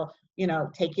still,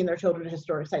 taking their children to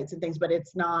historic sites and things, but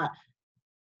it's not,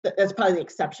 that's probably the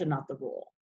exception, not the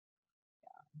rule.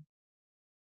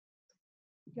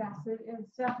 Yes,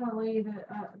 it's definitely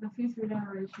the future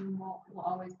generation will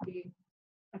always be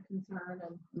a concern.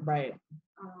 And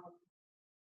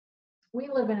we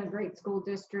live in a great school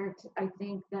district, I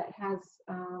think, that has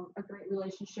a great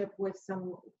relationship with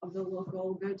some of the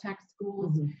local GoTech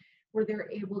schools where they're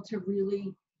able to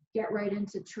really get right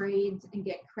into trades and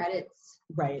get credits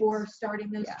for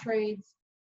starting those trades.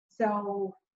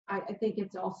 So I think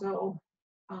it's also,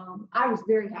 I was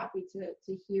very happy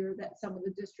to hear that some of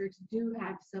the districts do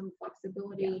have some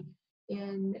flexibility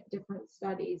in different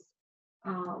studies.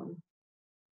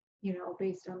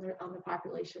 Based on the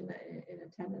population in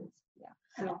attendance.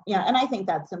 And I think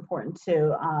that's important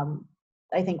too.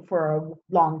 I think for a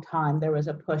long time there was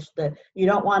a push that you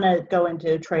don't want to go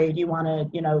into trade. You want to,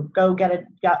 go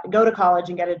to college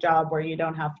and get a job where you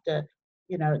don't have to,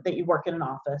 that you work in an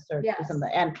office or do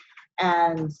something.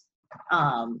 And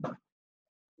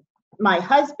my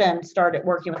husband started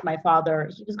working with my father.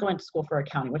 He was going to school for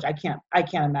accounting, which I can't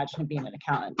imagine him being an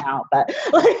accountant now, but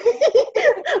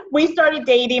we started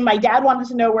dating. My dad wanted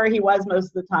to know where he was most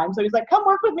of the time. So he's like, come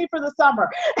work with me for the summer.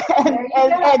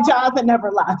 And Jonathan never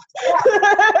left.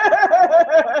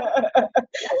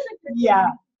 Yeah.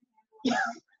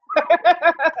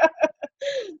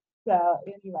 So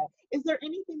anyway, is there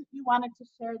anything that you wanted to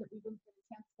share that we didn't get a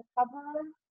chance to cover?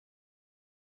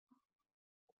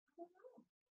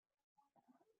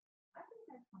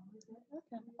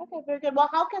 Okay, very good. Well,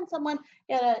 how can someone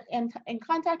get in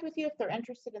contact with you if they're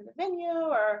interested in the venue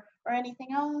or anything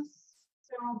else?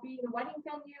 So being a wedding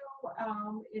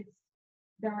venue,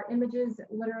 there are images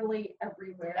literally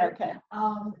everywhere. Okay.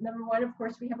 Number one, of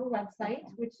course, we have a website,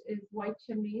 which is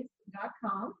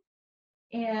whitechimneys.com.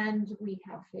 And we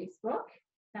have Facebook.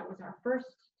 That was our first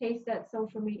taste at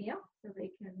social media, so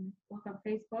they can look up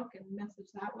Facebook and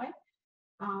message that way.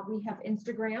 We have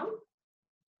Instagram.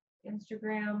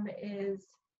 Instagram is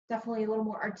definitely a little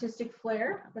more artistic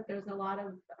flair, but there's a lot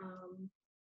of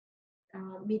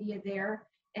media there.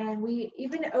 And we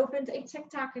even opened a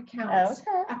TikTok account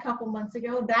a couple months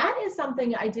ago. That is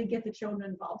something I did get the children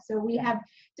involved. So we have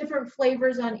different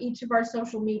flavors on each of our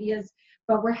social medias,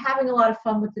 but we're having a lot of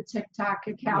fun with the TikTok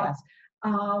accounts.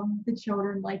 Yeah. The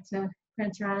children like to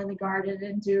prance around in the garden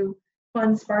and do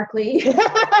fun, sparkly.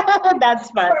 That's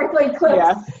fun. Sparkly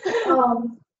clips. Yeah.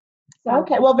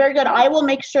 Okay, well, very good. I will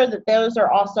make sure that those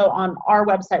are also on our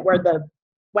website where the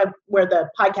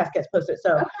podcast gets posted,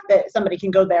 so that somebody can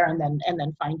go there and then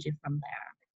find you from there.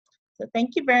 So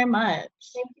thank you very much.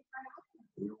 Thank you for having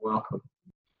me. You're welcome.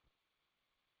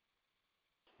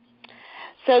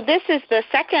 So this is the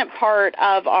second part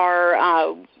of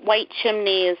our White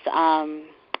Chimneys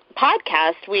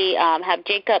podcast. We have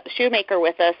Jacob Shoemaker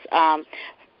with us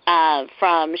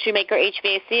from Shoemaker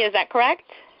HVAC. Is that correct?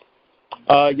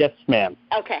 Yes, ma'am.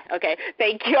 Okay.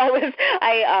 Thank you.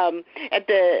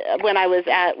 When I was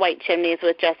at White Chimneys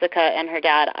with Jessica and her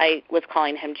dad, I was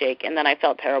calling him Jake, and then I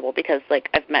felt terrible because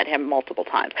I've met him multiple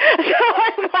times. So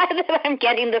I'm glad that I'm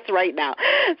getting this right now.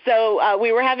 So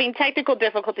we were having technical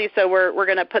difficulties, so we're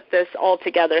going to put this all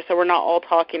together so we're not all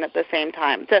talking at the same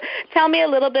time. So tell me a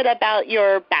little bit about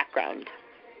your background.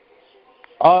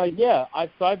 Yeah.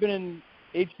 So I've been in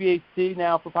HVAC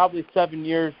now for probably 7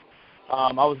 years.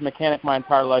 I was a mechanic my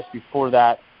entire life before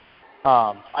that.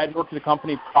 I'd worked at a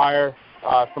company prior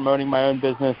from owning my own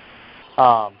business.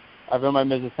 I've owned my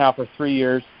business now for 3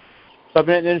 years. So I've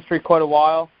been in the industry quite a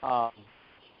while.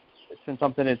 It's been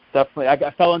something that's definitely,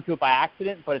 I fell into it by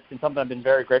accident, but it's been something I've been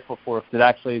very grateful for because it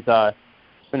actually has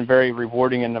been very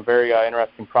rewarding and a very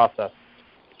interesting process.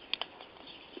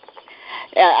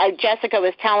 Jessica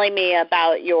was telling me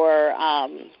about your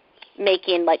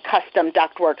making custom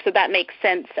ductwork, so that makes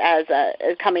sense as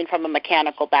coming from a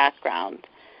mechanical background.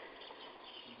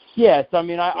 Yes, I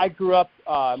mean I grew up.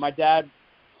 My dad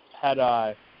had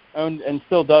owned and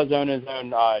still does own his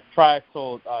own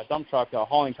triaxle dump truck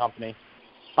hauling company.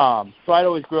 So I'd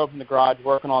always grew up in the garage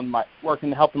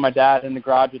helping my dad in the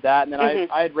garage with that. And then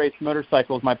I had raced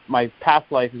motorcycles. My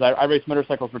past life is I raced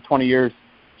motorcycles for 20 years,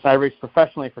 and I raced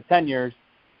professionally for 10 years.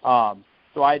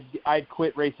 So I'd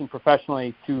quit racing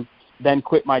professionally to then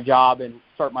quit my job and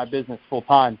start my business full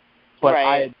time. But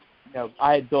right.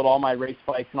 I had built all my race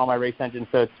bikes and all my race engines,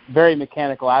 so it's very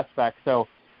mechanical aspect. So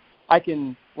I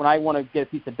can, when I want to get a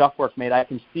piece of ductwork made, I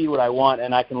can see what I want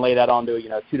and I can lay that onto a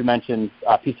 2-dimension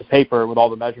piece of paper with all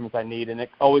the measurements I need, and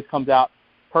it always comes out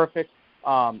perfect.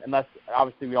 Unless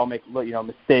obviously we all make a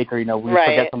mistake or we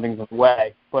forget something's in the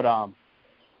way. But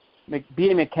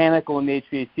being mechanical in the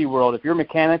HVAC world, if you're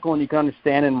mechanical and you can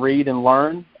understand and read and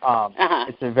learn,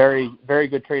 it's a very, very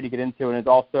good trade to get into. And it's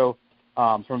also,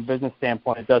 from a business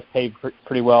standpoint, it does pay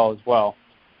pretty well as well.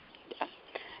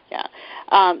 Yeah.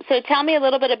 So tell me a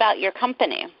little bit about your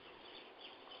company.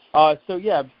 I've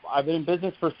been in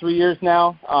business for 3 years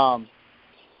now.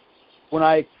 When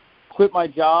I quit my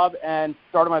job and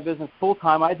started my business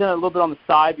full-time, I'd done it a little bit on the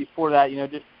side before that,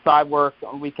 just side work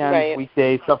on weekends,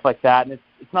 weekdays, stuff like that. And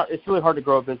it's really hard to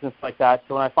grow a business like that.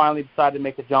 So when I finally decided to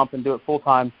make the jump and do it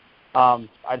full-time,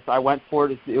 I went for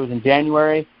it. It was in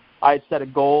January. I had set a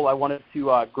goal. I wanted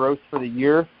to gross for the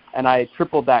year, and I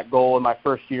tripled that goal in my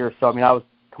first year. So, I was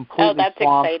completely that's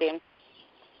swamped. Exciting.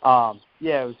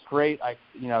 It was great. I,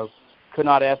 could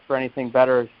not ask for anything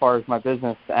better as far as my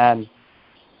business. And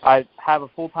I have a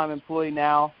full-time employee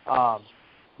now,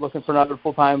 looking for another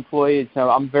full-time employee. So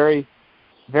I'm very,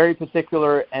 very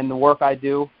particular in the work I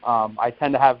do. I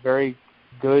tend to have very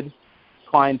good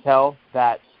clientele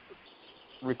that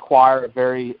require a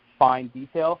very fine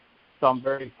detail. So I'm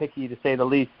very picky, to say the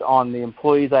least, on the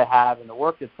employees I have and the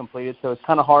work that's completed. So it's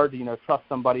kind of hard to, trust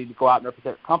somebody to go out and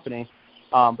represent a company.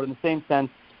 But in the same sense,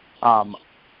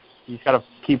 you just got to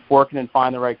keep working and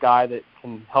find the right guy that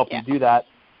can help you do that.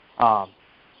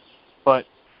 But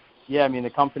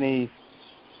the company,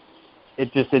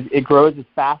 it grows as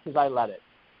fast as I let it.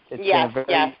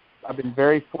 I've been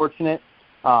very fortunate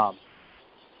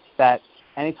that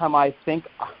anytime I think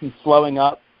I'm slowing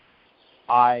up,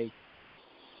 I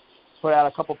put out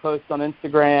a couple posts on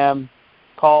Instagram,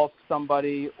 call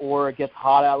somebody, or it gets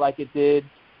hot out like it did,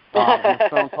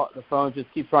 The phone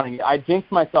just keeps running. I jinx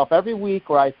myself every week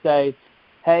where I say,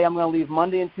 hey, I'm going to leave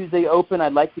Monday and Tuesday open.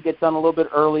 I'd like to get done a little bit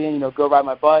early and, go ride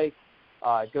my bike,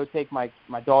 go take my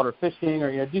daughter fishing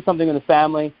or, do something with the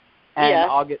family. And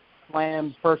I'll get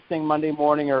slammed first thing Monday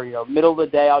morning or, middle of the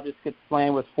day, I'll just get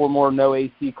slammed with 4 more no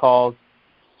AC calls.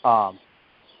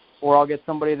 Or I'll get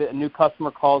a new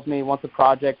customer calls me, wants a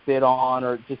project bid on,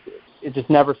 or it just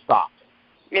never stops.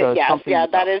 So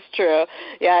that is true.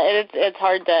 Yeah, it's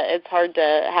hard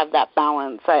to have that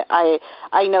balance.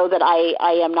 I know that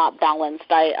I am not balanced.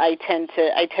 I tend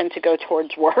to go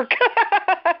towards work.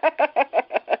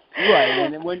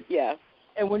 Right, and when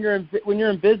you're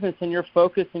in business and you're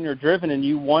focused and you're driven and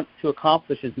you want to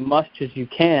accomplish as much as you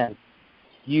can,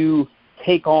 you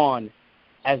take on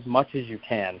as much as you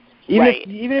can.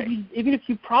 Even if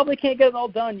you probably can't get it all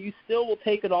done, you still will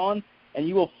take it on. And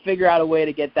you will figure out a way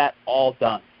to get that all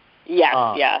done.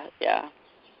 Yeah.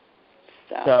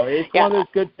 So it's one of those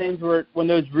good things where when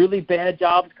those really bad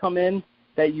jobs come in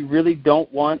that you really don't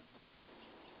want,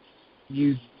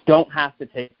 you don't have to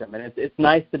take them. And it's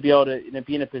nice to be able to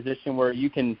be in a position where you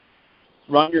can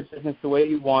run your business the way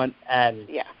you want and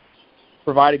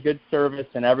provide a good service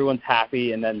and everyone's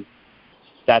happy, and then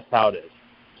that's how it is.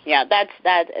 Yeah, that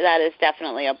is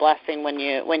definitely a blessing when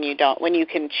you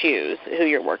can choose who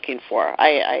you're working for.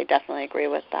 I definitely agree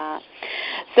with that.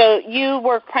 So you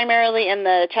work primarily in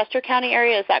the Chester County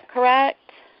area, is that correct?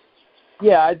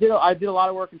 Yeah, I did a lot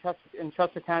of work in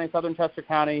Chester County, Southern Chester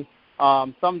County,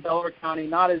 some Delaware County,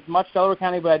 not as much Delaware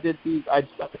County, but I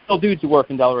still do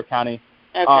work in Delaware County.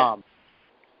 Okay.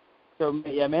 So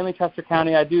mainly Chester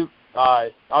County. I do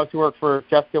obviously work for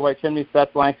Jessica White Chimneys, so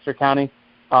that's Lancaster County.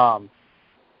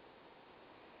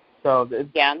 That's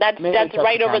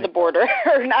right over the border.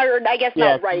 I guess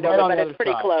not right over, but it's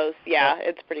pretty close. Yeah,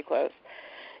 it's pretty close.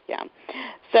 Yeah.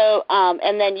 So,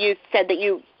 and then you said that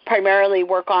you primarily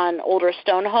work on older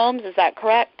stone homes. Is that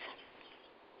correct?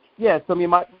 Yes.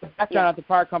 My background at the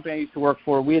prior company I used to work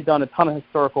for, we had done a ton of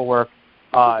historical work,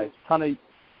 ton of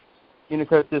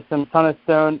Unico systems, ton of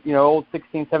stone, old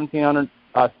 1700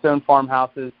 stone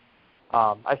farmhouses.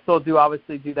 I still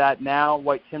obviously do that now.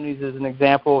 White Chimneys is an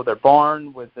example of their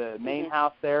barn with the main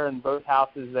house there and both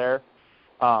houses there.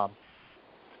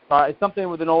 It's something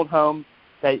with an old home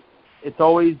that it's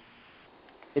always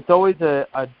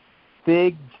a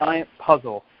big, giant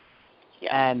puzzle.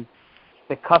 Yeah. And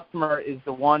the customer is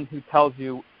the one who tells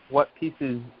you what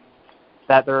pieces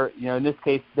that they're, in this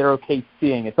case, they're okay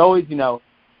seeing. It's always, you want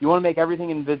to make everything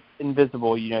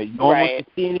invisible. You don't want to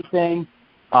see anything.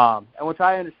 And which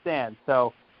I understand.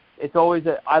 So it's always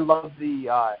I love the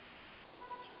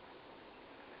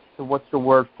so what's the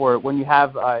word for it? When you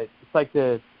have it's like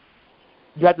you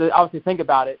have to obviously think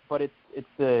about it, but it's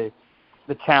the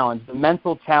challenge, the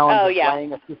mental challenge of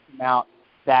laying a system out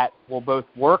that will both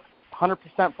work 100%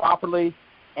 properly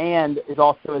and is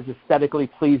also as aesthetically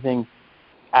pleasing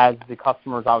as the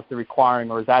customer is obviously requiring,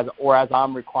 or as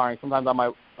I'm requiring. Sometimes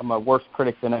I'm a worse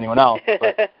critic than anyone else.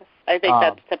 But, I think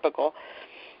that's typical.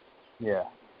 Yeah.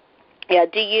 Yeah.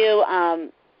 Do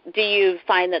you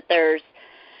find that there's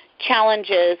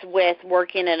challenges with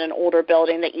working in an older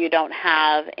building that you don't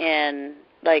have in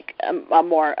like a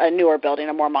newer building,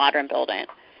 a more modern building,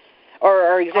 or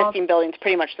are existing buildings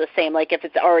pretty much the same? Like if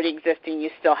it's already existing, you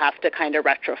still have to kind of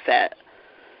retrofit.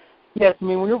 Yes.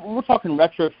 When we're talking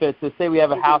retrofits, let's say we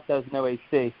have a house that has no AC.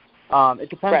 It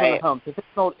depends on the home.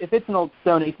 So if it's an old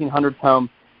stone 1800s home,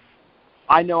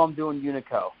 I know I'm doing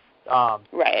Unico.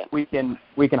 We can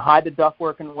hide the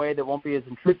ductwork in a way that won't be as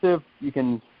intrusive. You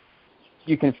can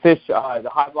fish the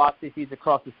high velocity feeds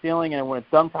across the ceiling, and when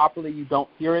it's done properly, you don't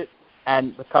hear it,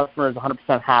 and the customer is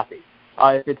 100% happy.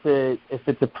 If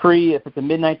it's a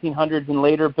mid 1900s and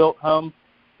later built home,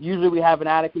 usually we have an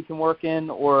attic we can work in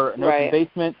or an open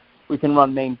basement. We can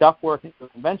run main ductwork into a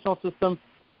conventional system,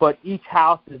 but each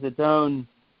house is its own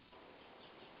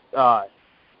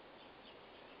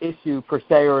issue per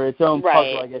se, or its own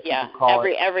puzzle, I guess you could call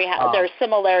it. Every there's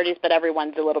similarities, but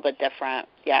everyone's a little bit different.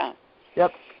 Yeah.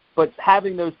 Yep. But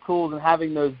having those tools and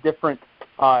having those different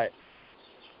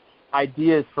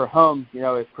ideas for homes,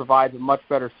 it provides a much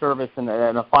better service and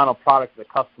a final product to the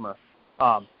customer.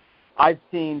 I've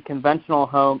seen conventional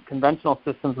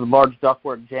systems with large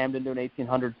ductwork jammed into an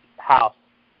 1800s house,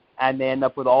 and they end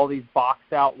up with all these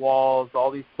boxed out walls,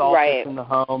 all these soffits in the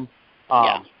home.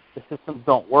 The systems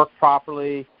don't work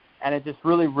properly, and it just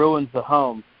really ruins the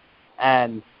home.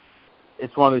 And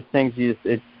it's one of those things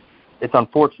it's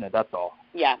unfortunate, that's all.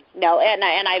 Yeah, no, and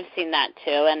I've seen that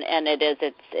too, and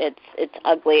it's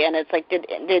ugly, and it's like,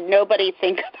 did nobody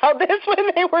think about this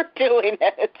when they were doing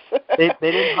it?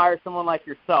 They didn't hire someone like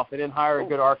yourself. They didn't hire a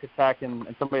good architect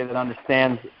and somebody that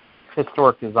understands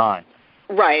historic design.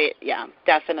 Right. Yeah.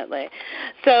 Definitely.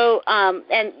 So,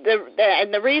 and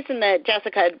the reason that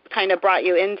Jessica had kind of brought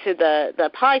you into the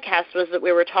podcast was that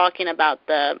we were talking about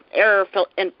the air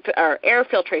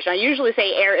filtration. I usually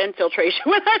say air infiltration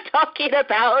when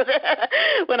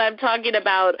I'm talking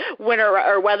about winter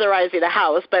or weatherizing a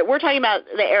house, but we're talking about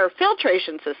the air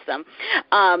filtration system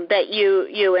that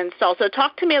you install. So,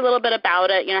 talk to me a little bit about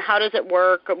it. You know, how does it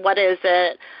work? What is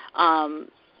it?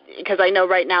 Because I know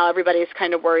right now everybody's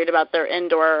kind of worried about their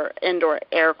indoor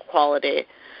air quality.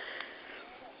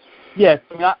 Yes,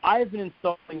 I mean, I've been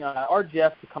installing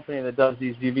RGF, the company that does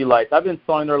these UV lights. I've been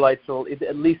installing their lights for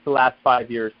at least the last 5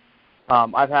 years.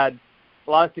 I've had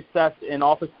a lot of success in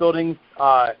office buildings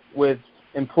with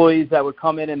employees that would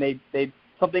come in and they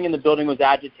something in the building was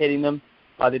agitating them.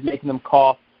 They'd making them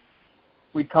cough.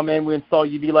 We'd come in, we install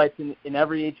UV lights in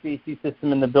every HVAC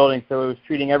system in the building, so it was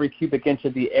treating every cubic inch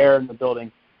of the air in the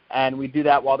building. And we do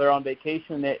that while they're on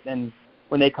vacation, and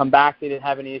when they come back, they didn't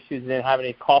have any issues, they didn't have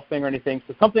any coughing or anything.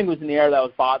 So something was in the air that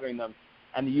was bothering them,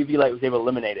 and the UV light was able to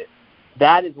eliminate it.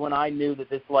 That is when I knew that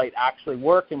this light actually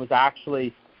worked and was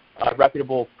actually a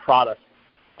reputable product.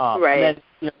 Right.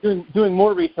 And then doing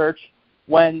more research,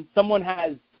 when someone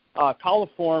has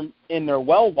coliform in their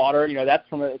well water, that's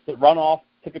it's a runoff,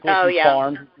 typically from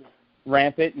farms,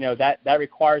 rampant, that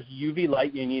requires UV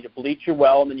light. You need to bleach your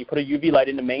well, and then you put a UV light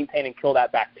in to maintain and kill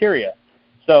that bacteria.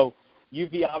 So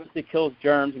UV obviously kills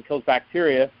germs and kills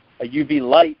bacteria. A UV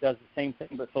light does the same thing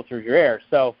but filters your air.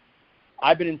 So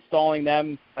I've been installing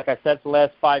them, like I said, for the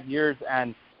last 5 years,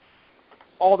 and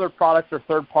all their products are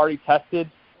third-party tested.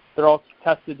 They're all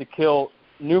tested to kill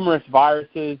numerous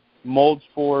viruses, mold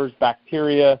spores,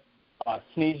 bacteria,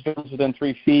 sneeze germs within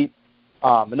 3 feet.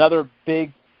 Another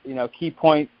big key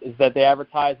point is that they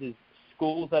advertise is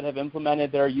schools that have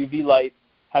implemented their UV light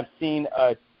have seen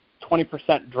a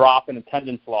 20% drop in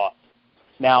attendance loss.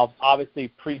 Now,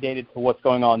 obviously predated to what's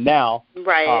going on now.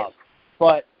 Right.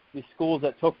 But the schools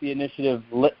that took the initiative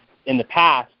in the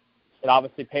past, it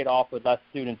obviously paid off with less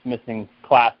students missing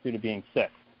class due to being sick.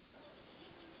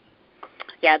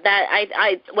 Yeah,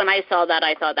 when I saw that,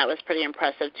 I thought that was pretty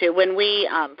impressive too. When we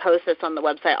post this on the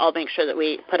website, I'll make sure that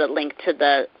we put a link to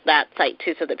that site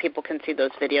too, so that people can see those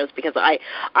videos, because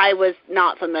I was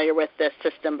not familiar with this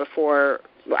system before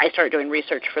I started doing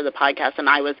research for the podcast, and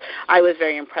I was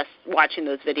very impressed watching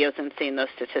those videos and seeing those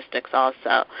statistics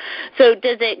also. So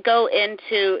does it go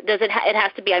into? It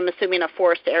has to be, I'm assuming, a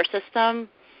forced air system?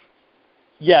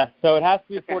 Yes, so it has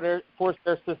to be a forced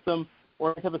air system,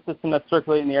 or any type of system that's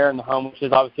circulating the air in the home, which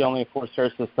is obviously only a forced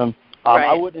air system. Right.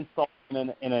 I wouldn't install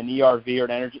it in an ERV or an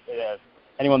energy.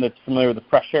 Anyone that's familiar with the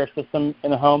fresh air system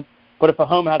in a home, but if a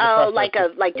home has just like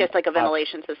a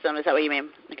ventilation system, is that what you mean?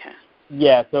 Okay.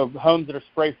 Yeah, so homes that are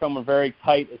spray foam are very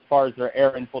tight as far as their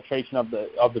air infiltration of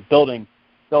the building.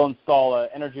 They'll install an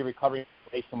energy recovery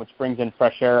installation, which brings in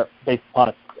fresh air based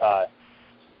upon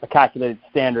a calculated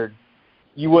standard.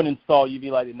 You wouldn't install UV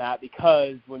light in that,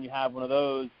 because when you have one of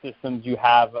those systems, you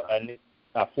have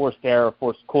a forced air or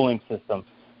forced cooling system.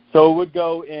 So it would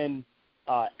go in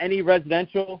any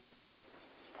residential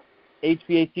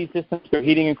HVAC system, so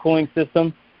heating and cooling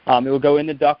system. It would go in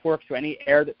the ductwork, so any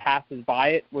air that passes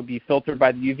by it would be filtered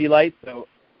by the UV light. So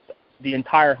the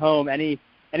entire home,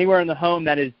 anywhere in the home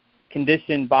that is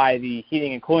conditioned by the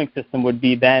heating and cooling system would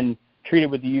be then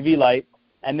treated with the UV light.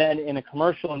 And then in a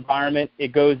commercial environment,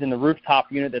 it goes in the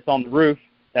rooftop unit that's on the roof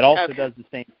that also does the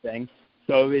same thing.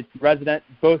 So it's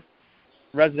both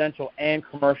residential and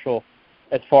commercial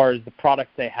as far as the products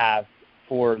they have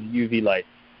for the UV light.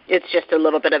 It's just a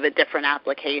little bit of a different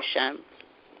application.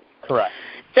 Correct.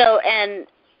 So, and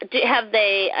have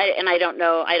they? I don't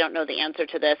know the answer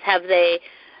to this. Have they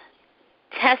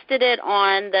tested it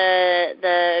on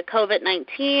the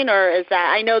COVID-19, or is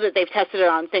that? I know that they've tested it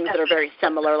on things that are very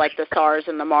similar, like the SARS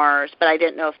and the MARS, but I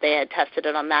didn't know if they had tested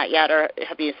it on that yet, or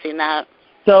have you seen that?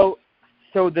 So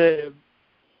the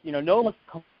no one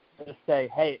can just say,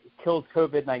 hey, it kills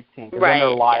COVID-19. Right. Then they're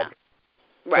liable.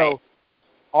 Yeah. Right. So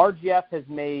RGF has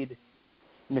made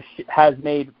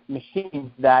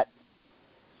machines that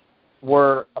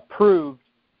were approved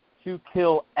to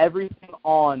kill everything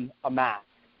on a mask.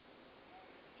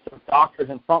 So doctors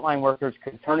and frontline workers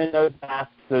could turn in those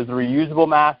masks, those reusable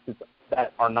masks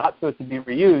that are not supposed to be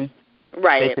reused.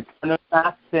 Right. They could turn those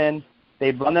masks in.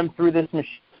 They'd run them through this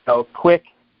machine, so quick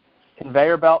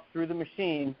conveyor belt through the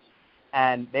machine,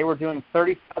 and they were doing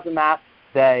 30,000 masks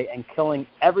a day and killing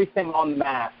everything on the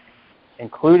mask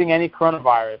including any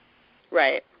coronavirus,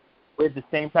 Right. with the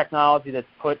same technology that's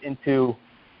put into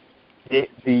the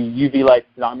UV lights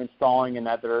that I'm installing and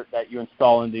that you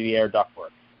install into the air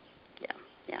ductwork.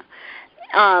 Yeah.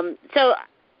 So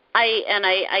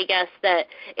I guess that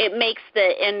it makes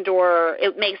the indoor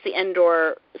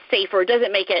safer. It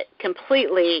doesn't make it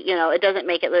completely, it doesn't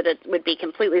make it that it would be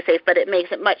completely safe, but it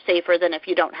makes it much safer than if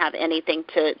you don't have anything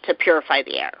to purify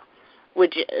the air.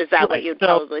 Is that what you'd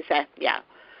probably say? Yeah.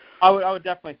 I would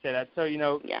definitely say that. So,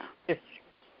 yeah. if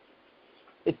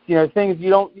it's, things you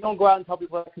don't go out and tell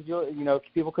people because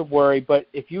people could worry, but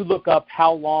if you look up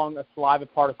how long a saliva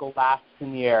particle lasts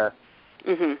in the air,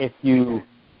 Mm-hmm. if you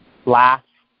laugh,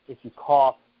 if you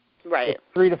cough, Right. it's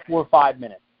 3 to 4 or 5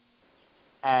 minutes,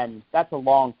 and that's a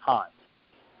long time.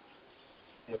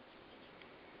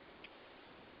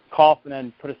 Cough and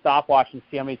then put a stopwatch and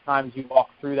see how many times you walk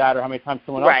through that or how many times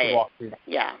someone else has walked through that.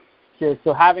 Yeah.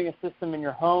 So having a system in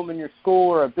your home, in your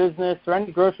school, or a business, or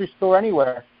any grocery store,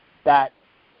 anywhere, that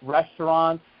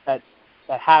restaurants that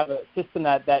have a system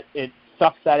that it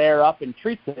sucks that air up and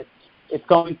treats it, it's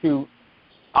going to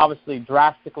obviously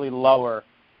drastically lower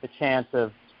the chance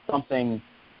of something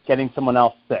getting someone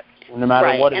else sick, no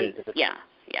matter what it is. Yeah.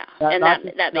 And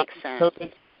that makes sense.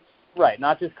 COVID, right,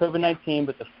 not just COVID-19,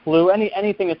 but the flu,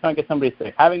 anything that's going to get somebody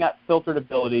sick. Having that filtered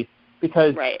ability,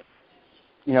 because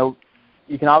you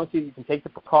can take the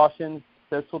precautions,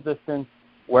 social distance,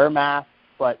 wear masks,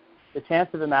 but the chance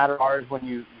of the matter is when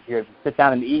you sit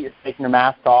down and eat, you're taking your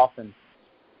mask off, and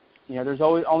there's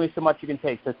only so much you can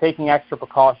take. So taking extra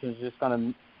precautions is just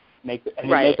going to make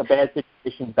a bad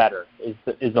situation better. Is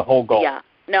the whole goal. Yeah.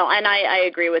 No, and I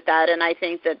agree with that, and I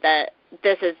think that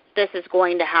this is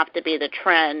going to have to be the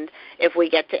trend if we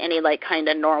get to any kind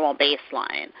of normal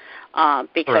baseline,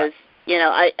 because. Correct.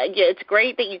 It's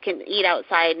great that you can eat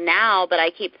outside now, but I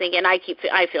keep thinking, I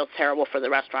feel terrible for the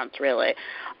restaurants, really.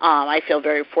 I feel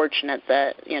very fortunate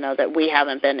that, that we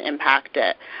haven't been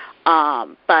impacted.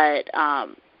 But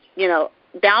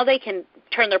now they can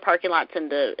turn their parking lots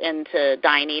into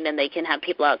dining and they can have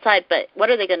people outside, but what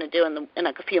are they going to do in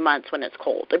a few months when it's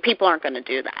cold? The people aren't going to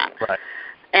do that. Right.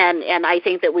 And I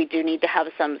think that we do need to have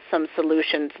some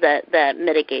solutions that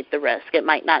mitigate the risk. It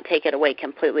might not take it away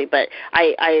completely, but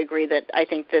I agree that I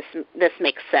think this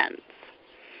makes sense.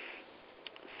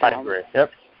 So, I agree.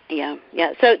 Yep. Yeah.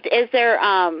 So is there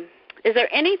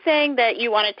anything that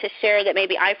you wanted to share that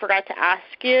maybe I forgot to ask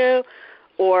you,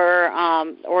 or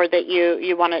that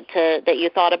you wanted that you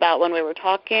thought about when we were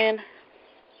talking?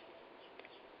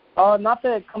 Not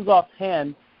that it comes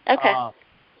offhand. Okay.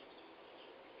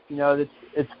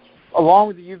 It's along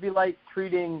with the UV light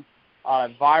treating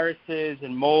viruses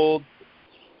and mold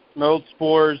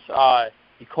spores,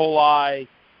 E. coli,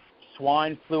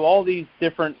 swine flu, all these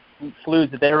different flus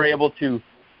that they were able to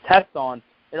test on.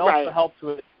 It also helps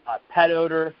with pet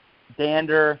odor,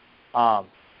 dander.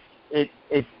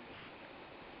 It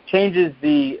changes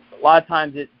a lot of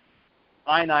times it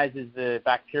ionizes the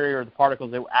bacteria or the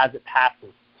particles as it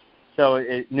passes. So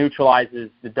it neutralizes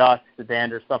the dust, the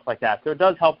dander, stuff like that. So it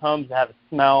does help homes to have a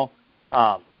smell.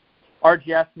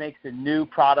 RGS makes a new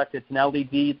product. It's an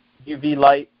LED UV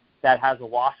light that has a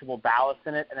washable ballast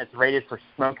in it, and it's rated for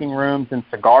smoking rooms and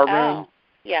cigar rooms.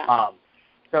 Yeah.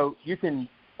 So you can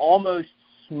almost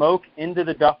smoke into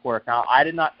the ductwork. Now, I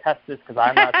did not test this because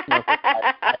I'm not a smoker.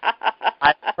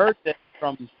 I've heard this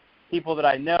from people that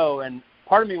I know, and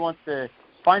part of me wants to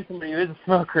find somebody who is a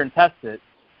smoker and test it.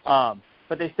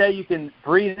 But they say you can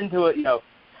breathe into it,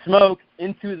 smoke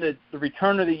into the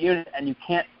return of the unit, and you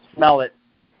can't smell it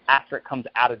after it comes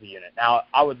out of the unit. Now,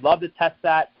 I would love to test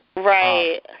that.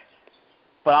 Right.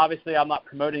 But obviously, I'm not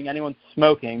promoting anyone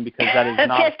smoking because that is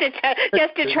not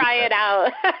just to try it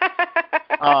out.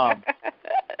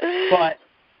 But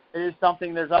it is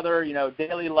something. There's other,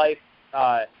 daily life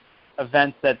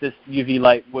events that this UV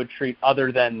light would treat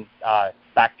other than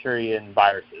bacteria and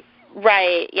viruses.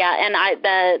 Right. Yeah, and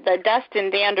the dust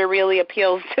and dander really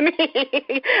appeals to me.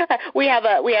 we have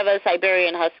a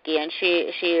Siberian Husky, and she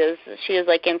is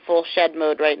like in full shed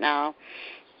mode right now.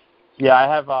 Yeah, I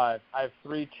have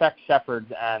 3 Czech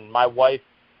Shepherds, and my wife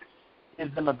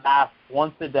gives them a bath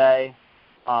once a day,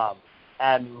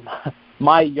 and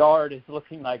my yard is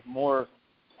looking like more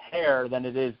hair than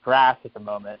it is grass at the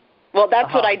moment. Well,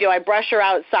 that's what I do. I brush her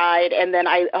outside, and then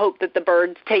I hope that the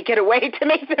birds take it away to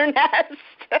make their nest.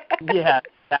 Yeah,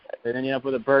 exactly. And then you end up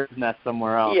with a bird's nest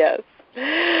somewhere else. Yes.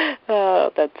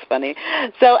 Oh, that's funny.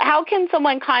 So how can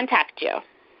someone contact you?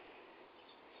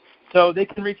 So they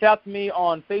can reach out to me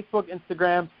on Facebook,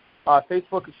 Instagram.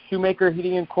 Facebook is Shoemaker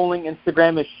Heating and Cooling.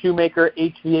 Instagram is Shoemaker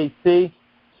HVAC.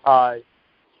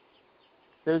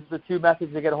 those are the two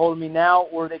methods to get a hold of me now,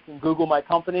 or they can Google my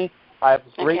company. I have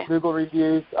great Okay. Google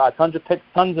reviews, tons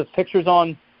of pictures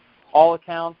on all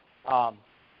accounts.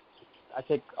 I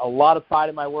take a lot of pride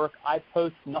in my work. I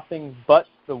post nothing but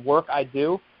the work I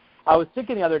do. I was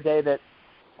thinking the other day that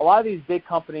a lot of these big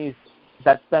companies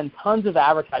that spend tons of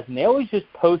advertising, they always just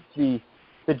post the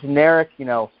generic,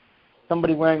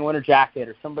 somebody wearing a winter jacket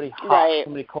or somebody hot, Right.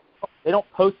 somebody cold. They don't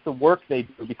post the work they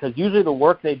do, because usually the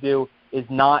work they do is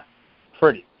not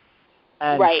pretty.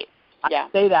 And Right. I Yeah.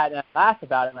 say that and I laugh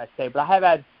about it, and I say, but I have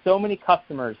had so many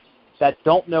customers that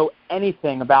don't know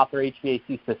anything about their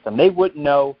HVAC system. They wouldn't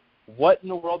know what in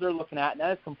the world they're looking at, and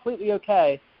that is completely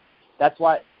okay. That's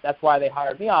why they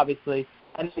hired me, obviously.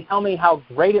 And they tell me how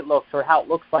great it looks or how it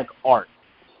looks like art.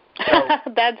 So,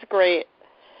 That's great.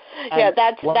 And Yeah,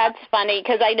 that's what- that's funny,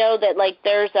 because I know that like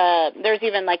there's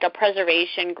even like a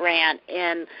preservation grant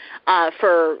in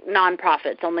for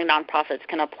nonprofits. Only nonprofits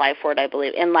can apply for it, I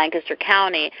believe, in Lancaster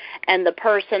County. And the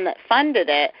person that funded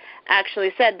it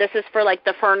actually said this is for like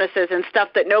the furnaces and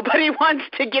stuff that nobody wants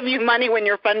to give you money when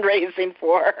you're fundraising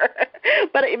for.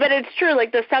 but it's true,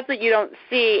 like the stuff that you don't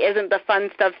see isn't the fun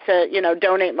stuff to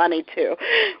donate money to.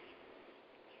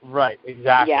 Right,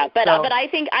 exactly. Yeah, but So- but I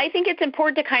think it's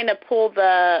important to kind of pull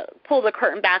the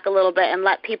curtain back a little bit and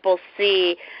let people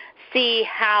see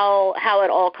how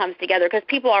it all comes together, because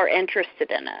people are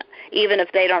interested in it, even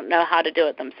if they don't know how to do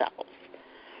it themselves.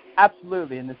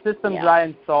 Absolutely, and the systems Yeah. that I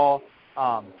install,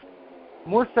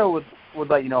 more so would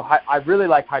like I really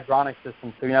like hydronic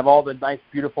systems. So you have all the nice,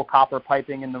 beautiful copper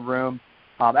piping in the room.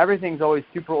 Everything's always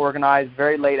super organized,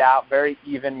 very laid out, very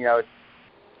even. It's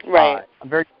Right. I'm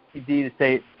very OCD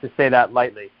to say that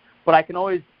lightly, but I can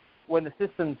always, when the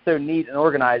system's so neat and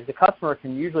organized, the customer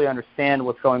can usually understand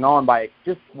what's going on by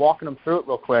just walking them through it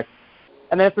real quick.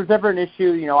 And then if there's ever an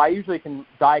issue, I usually can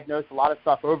diagnose a lot of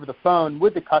stuff over the phone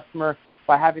with the customer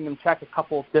by having them check a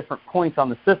couple of different points on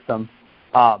the system,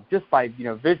 just by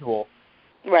visual,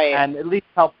 Right. and at least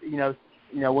help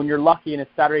when you're lucky and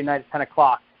it's Saturday night at 10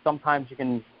 o'clock, sometimes you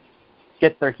can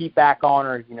get their heat back on,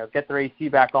 or get their AC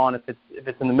back on if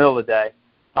it's in the middle of the day.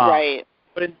 Right.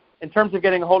 But in terms of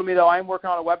getting a hold of me, though, I am working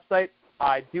on a website.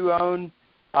 I do own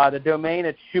the domain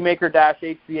at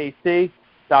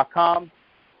shoemaker-hvac.com.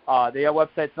 The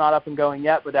website's not up and going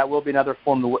yet, but that will be another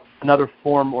form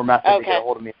or method to get a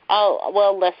hold of me.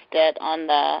 We'll list it on.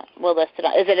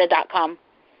 Is it a .com?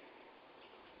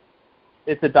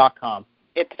 It's a .com.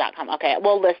 It's .com. Okay,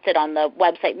 we'll list it on the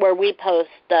website where we post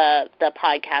the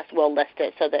podcast. We'll list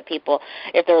it so that people,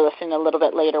 if they're listening a little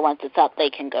bit later, once it's up, they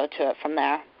can go to it from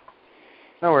there.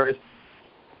 No worries.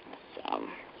 So,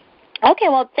 okay,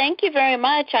 well, thank you very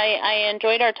much. I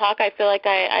enjoyed our talk. I feel like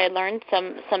I learned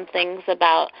some things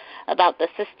about the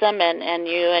system and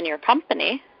you and your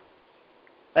company.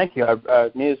 Thank you.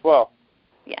 Me as well.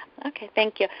 Yeah. Okay.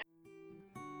 Thank you.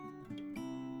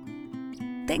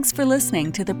 Thanks for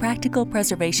listening to the Practical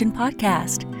Preservation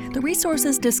Podcast. The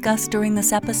resources discussed during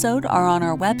this episode are on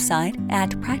our website at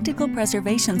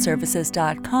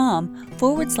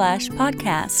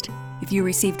practicalpreservationservices.com/podcast. If you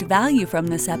received value from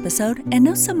this episode and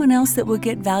know someone else that will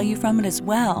get value from it as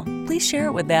well, please share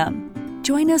it with them.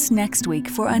 Join us next week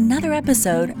for another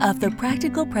episode of the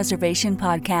Practical Preservation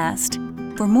Podcast.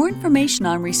 For more information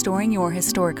on restoring your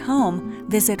historic home,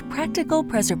 visit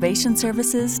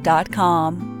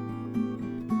practicalpreservationservices.com.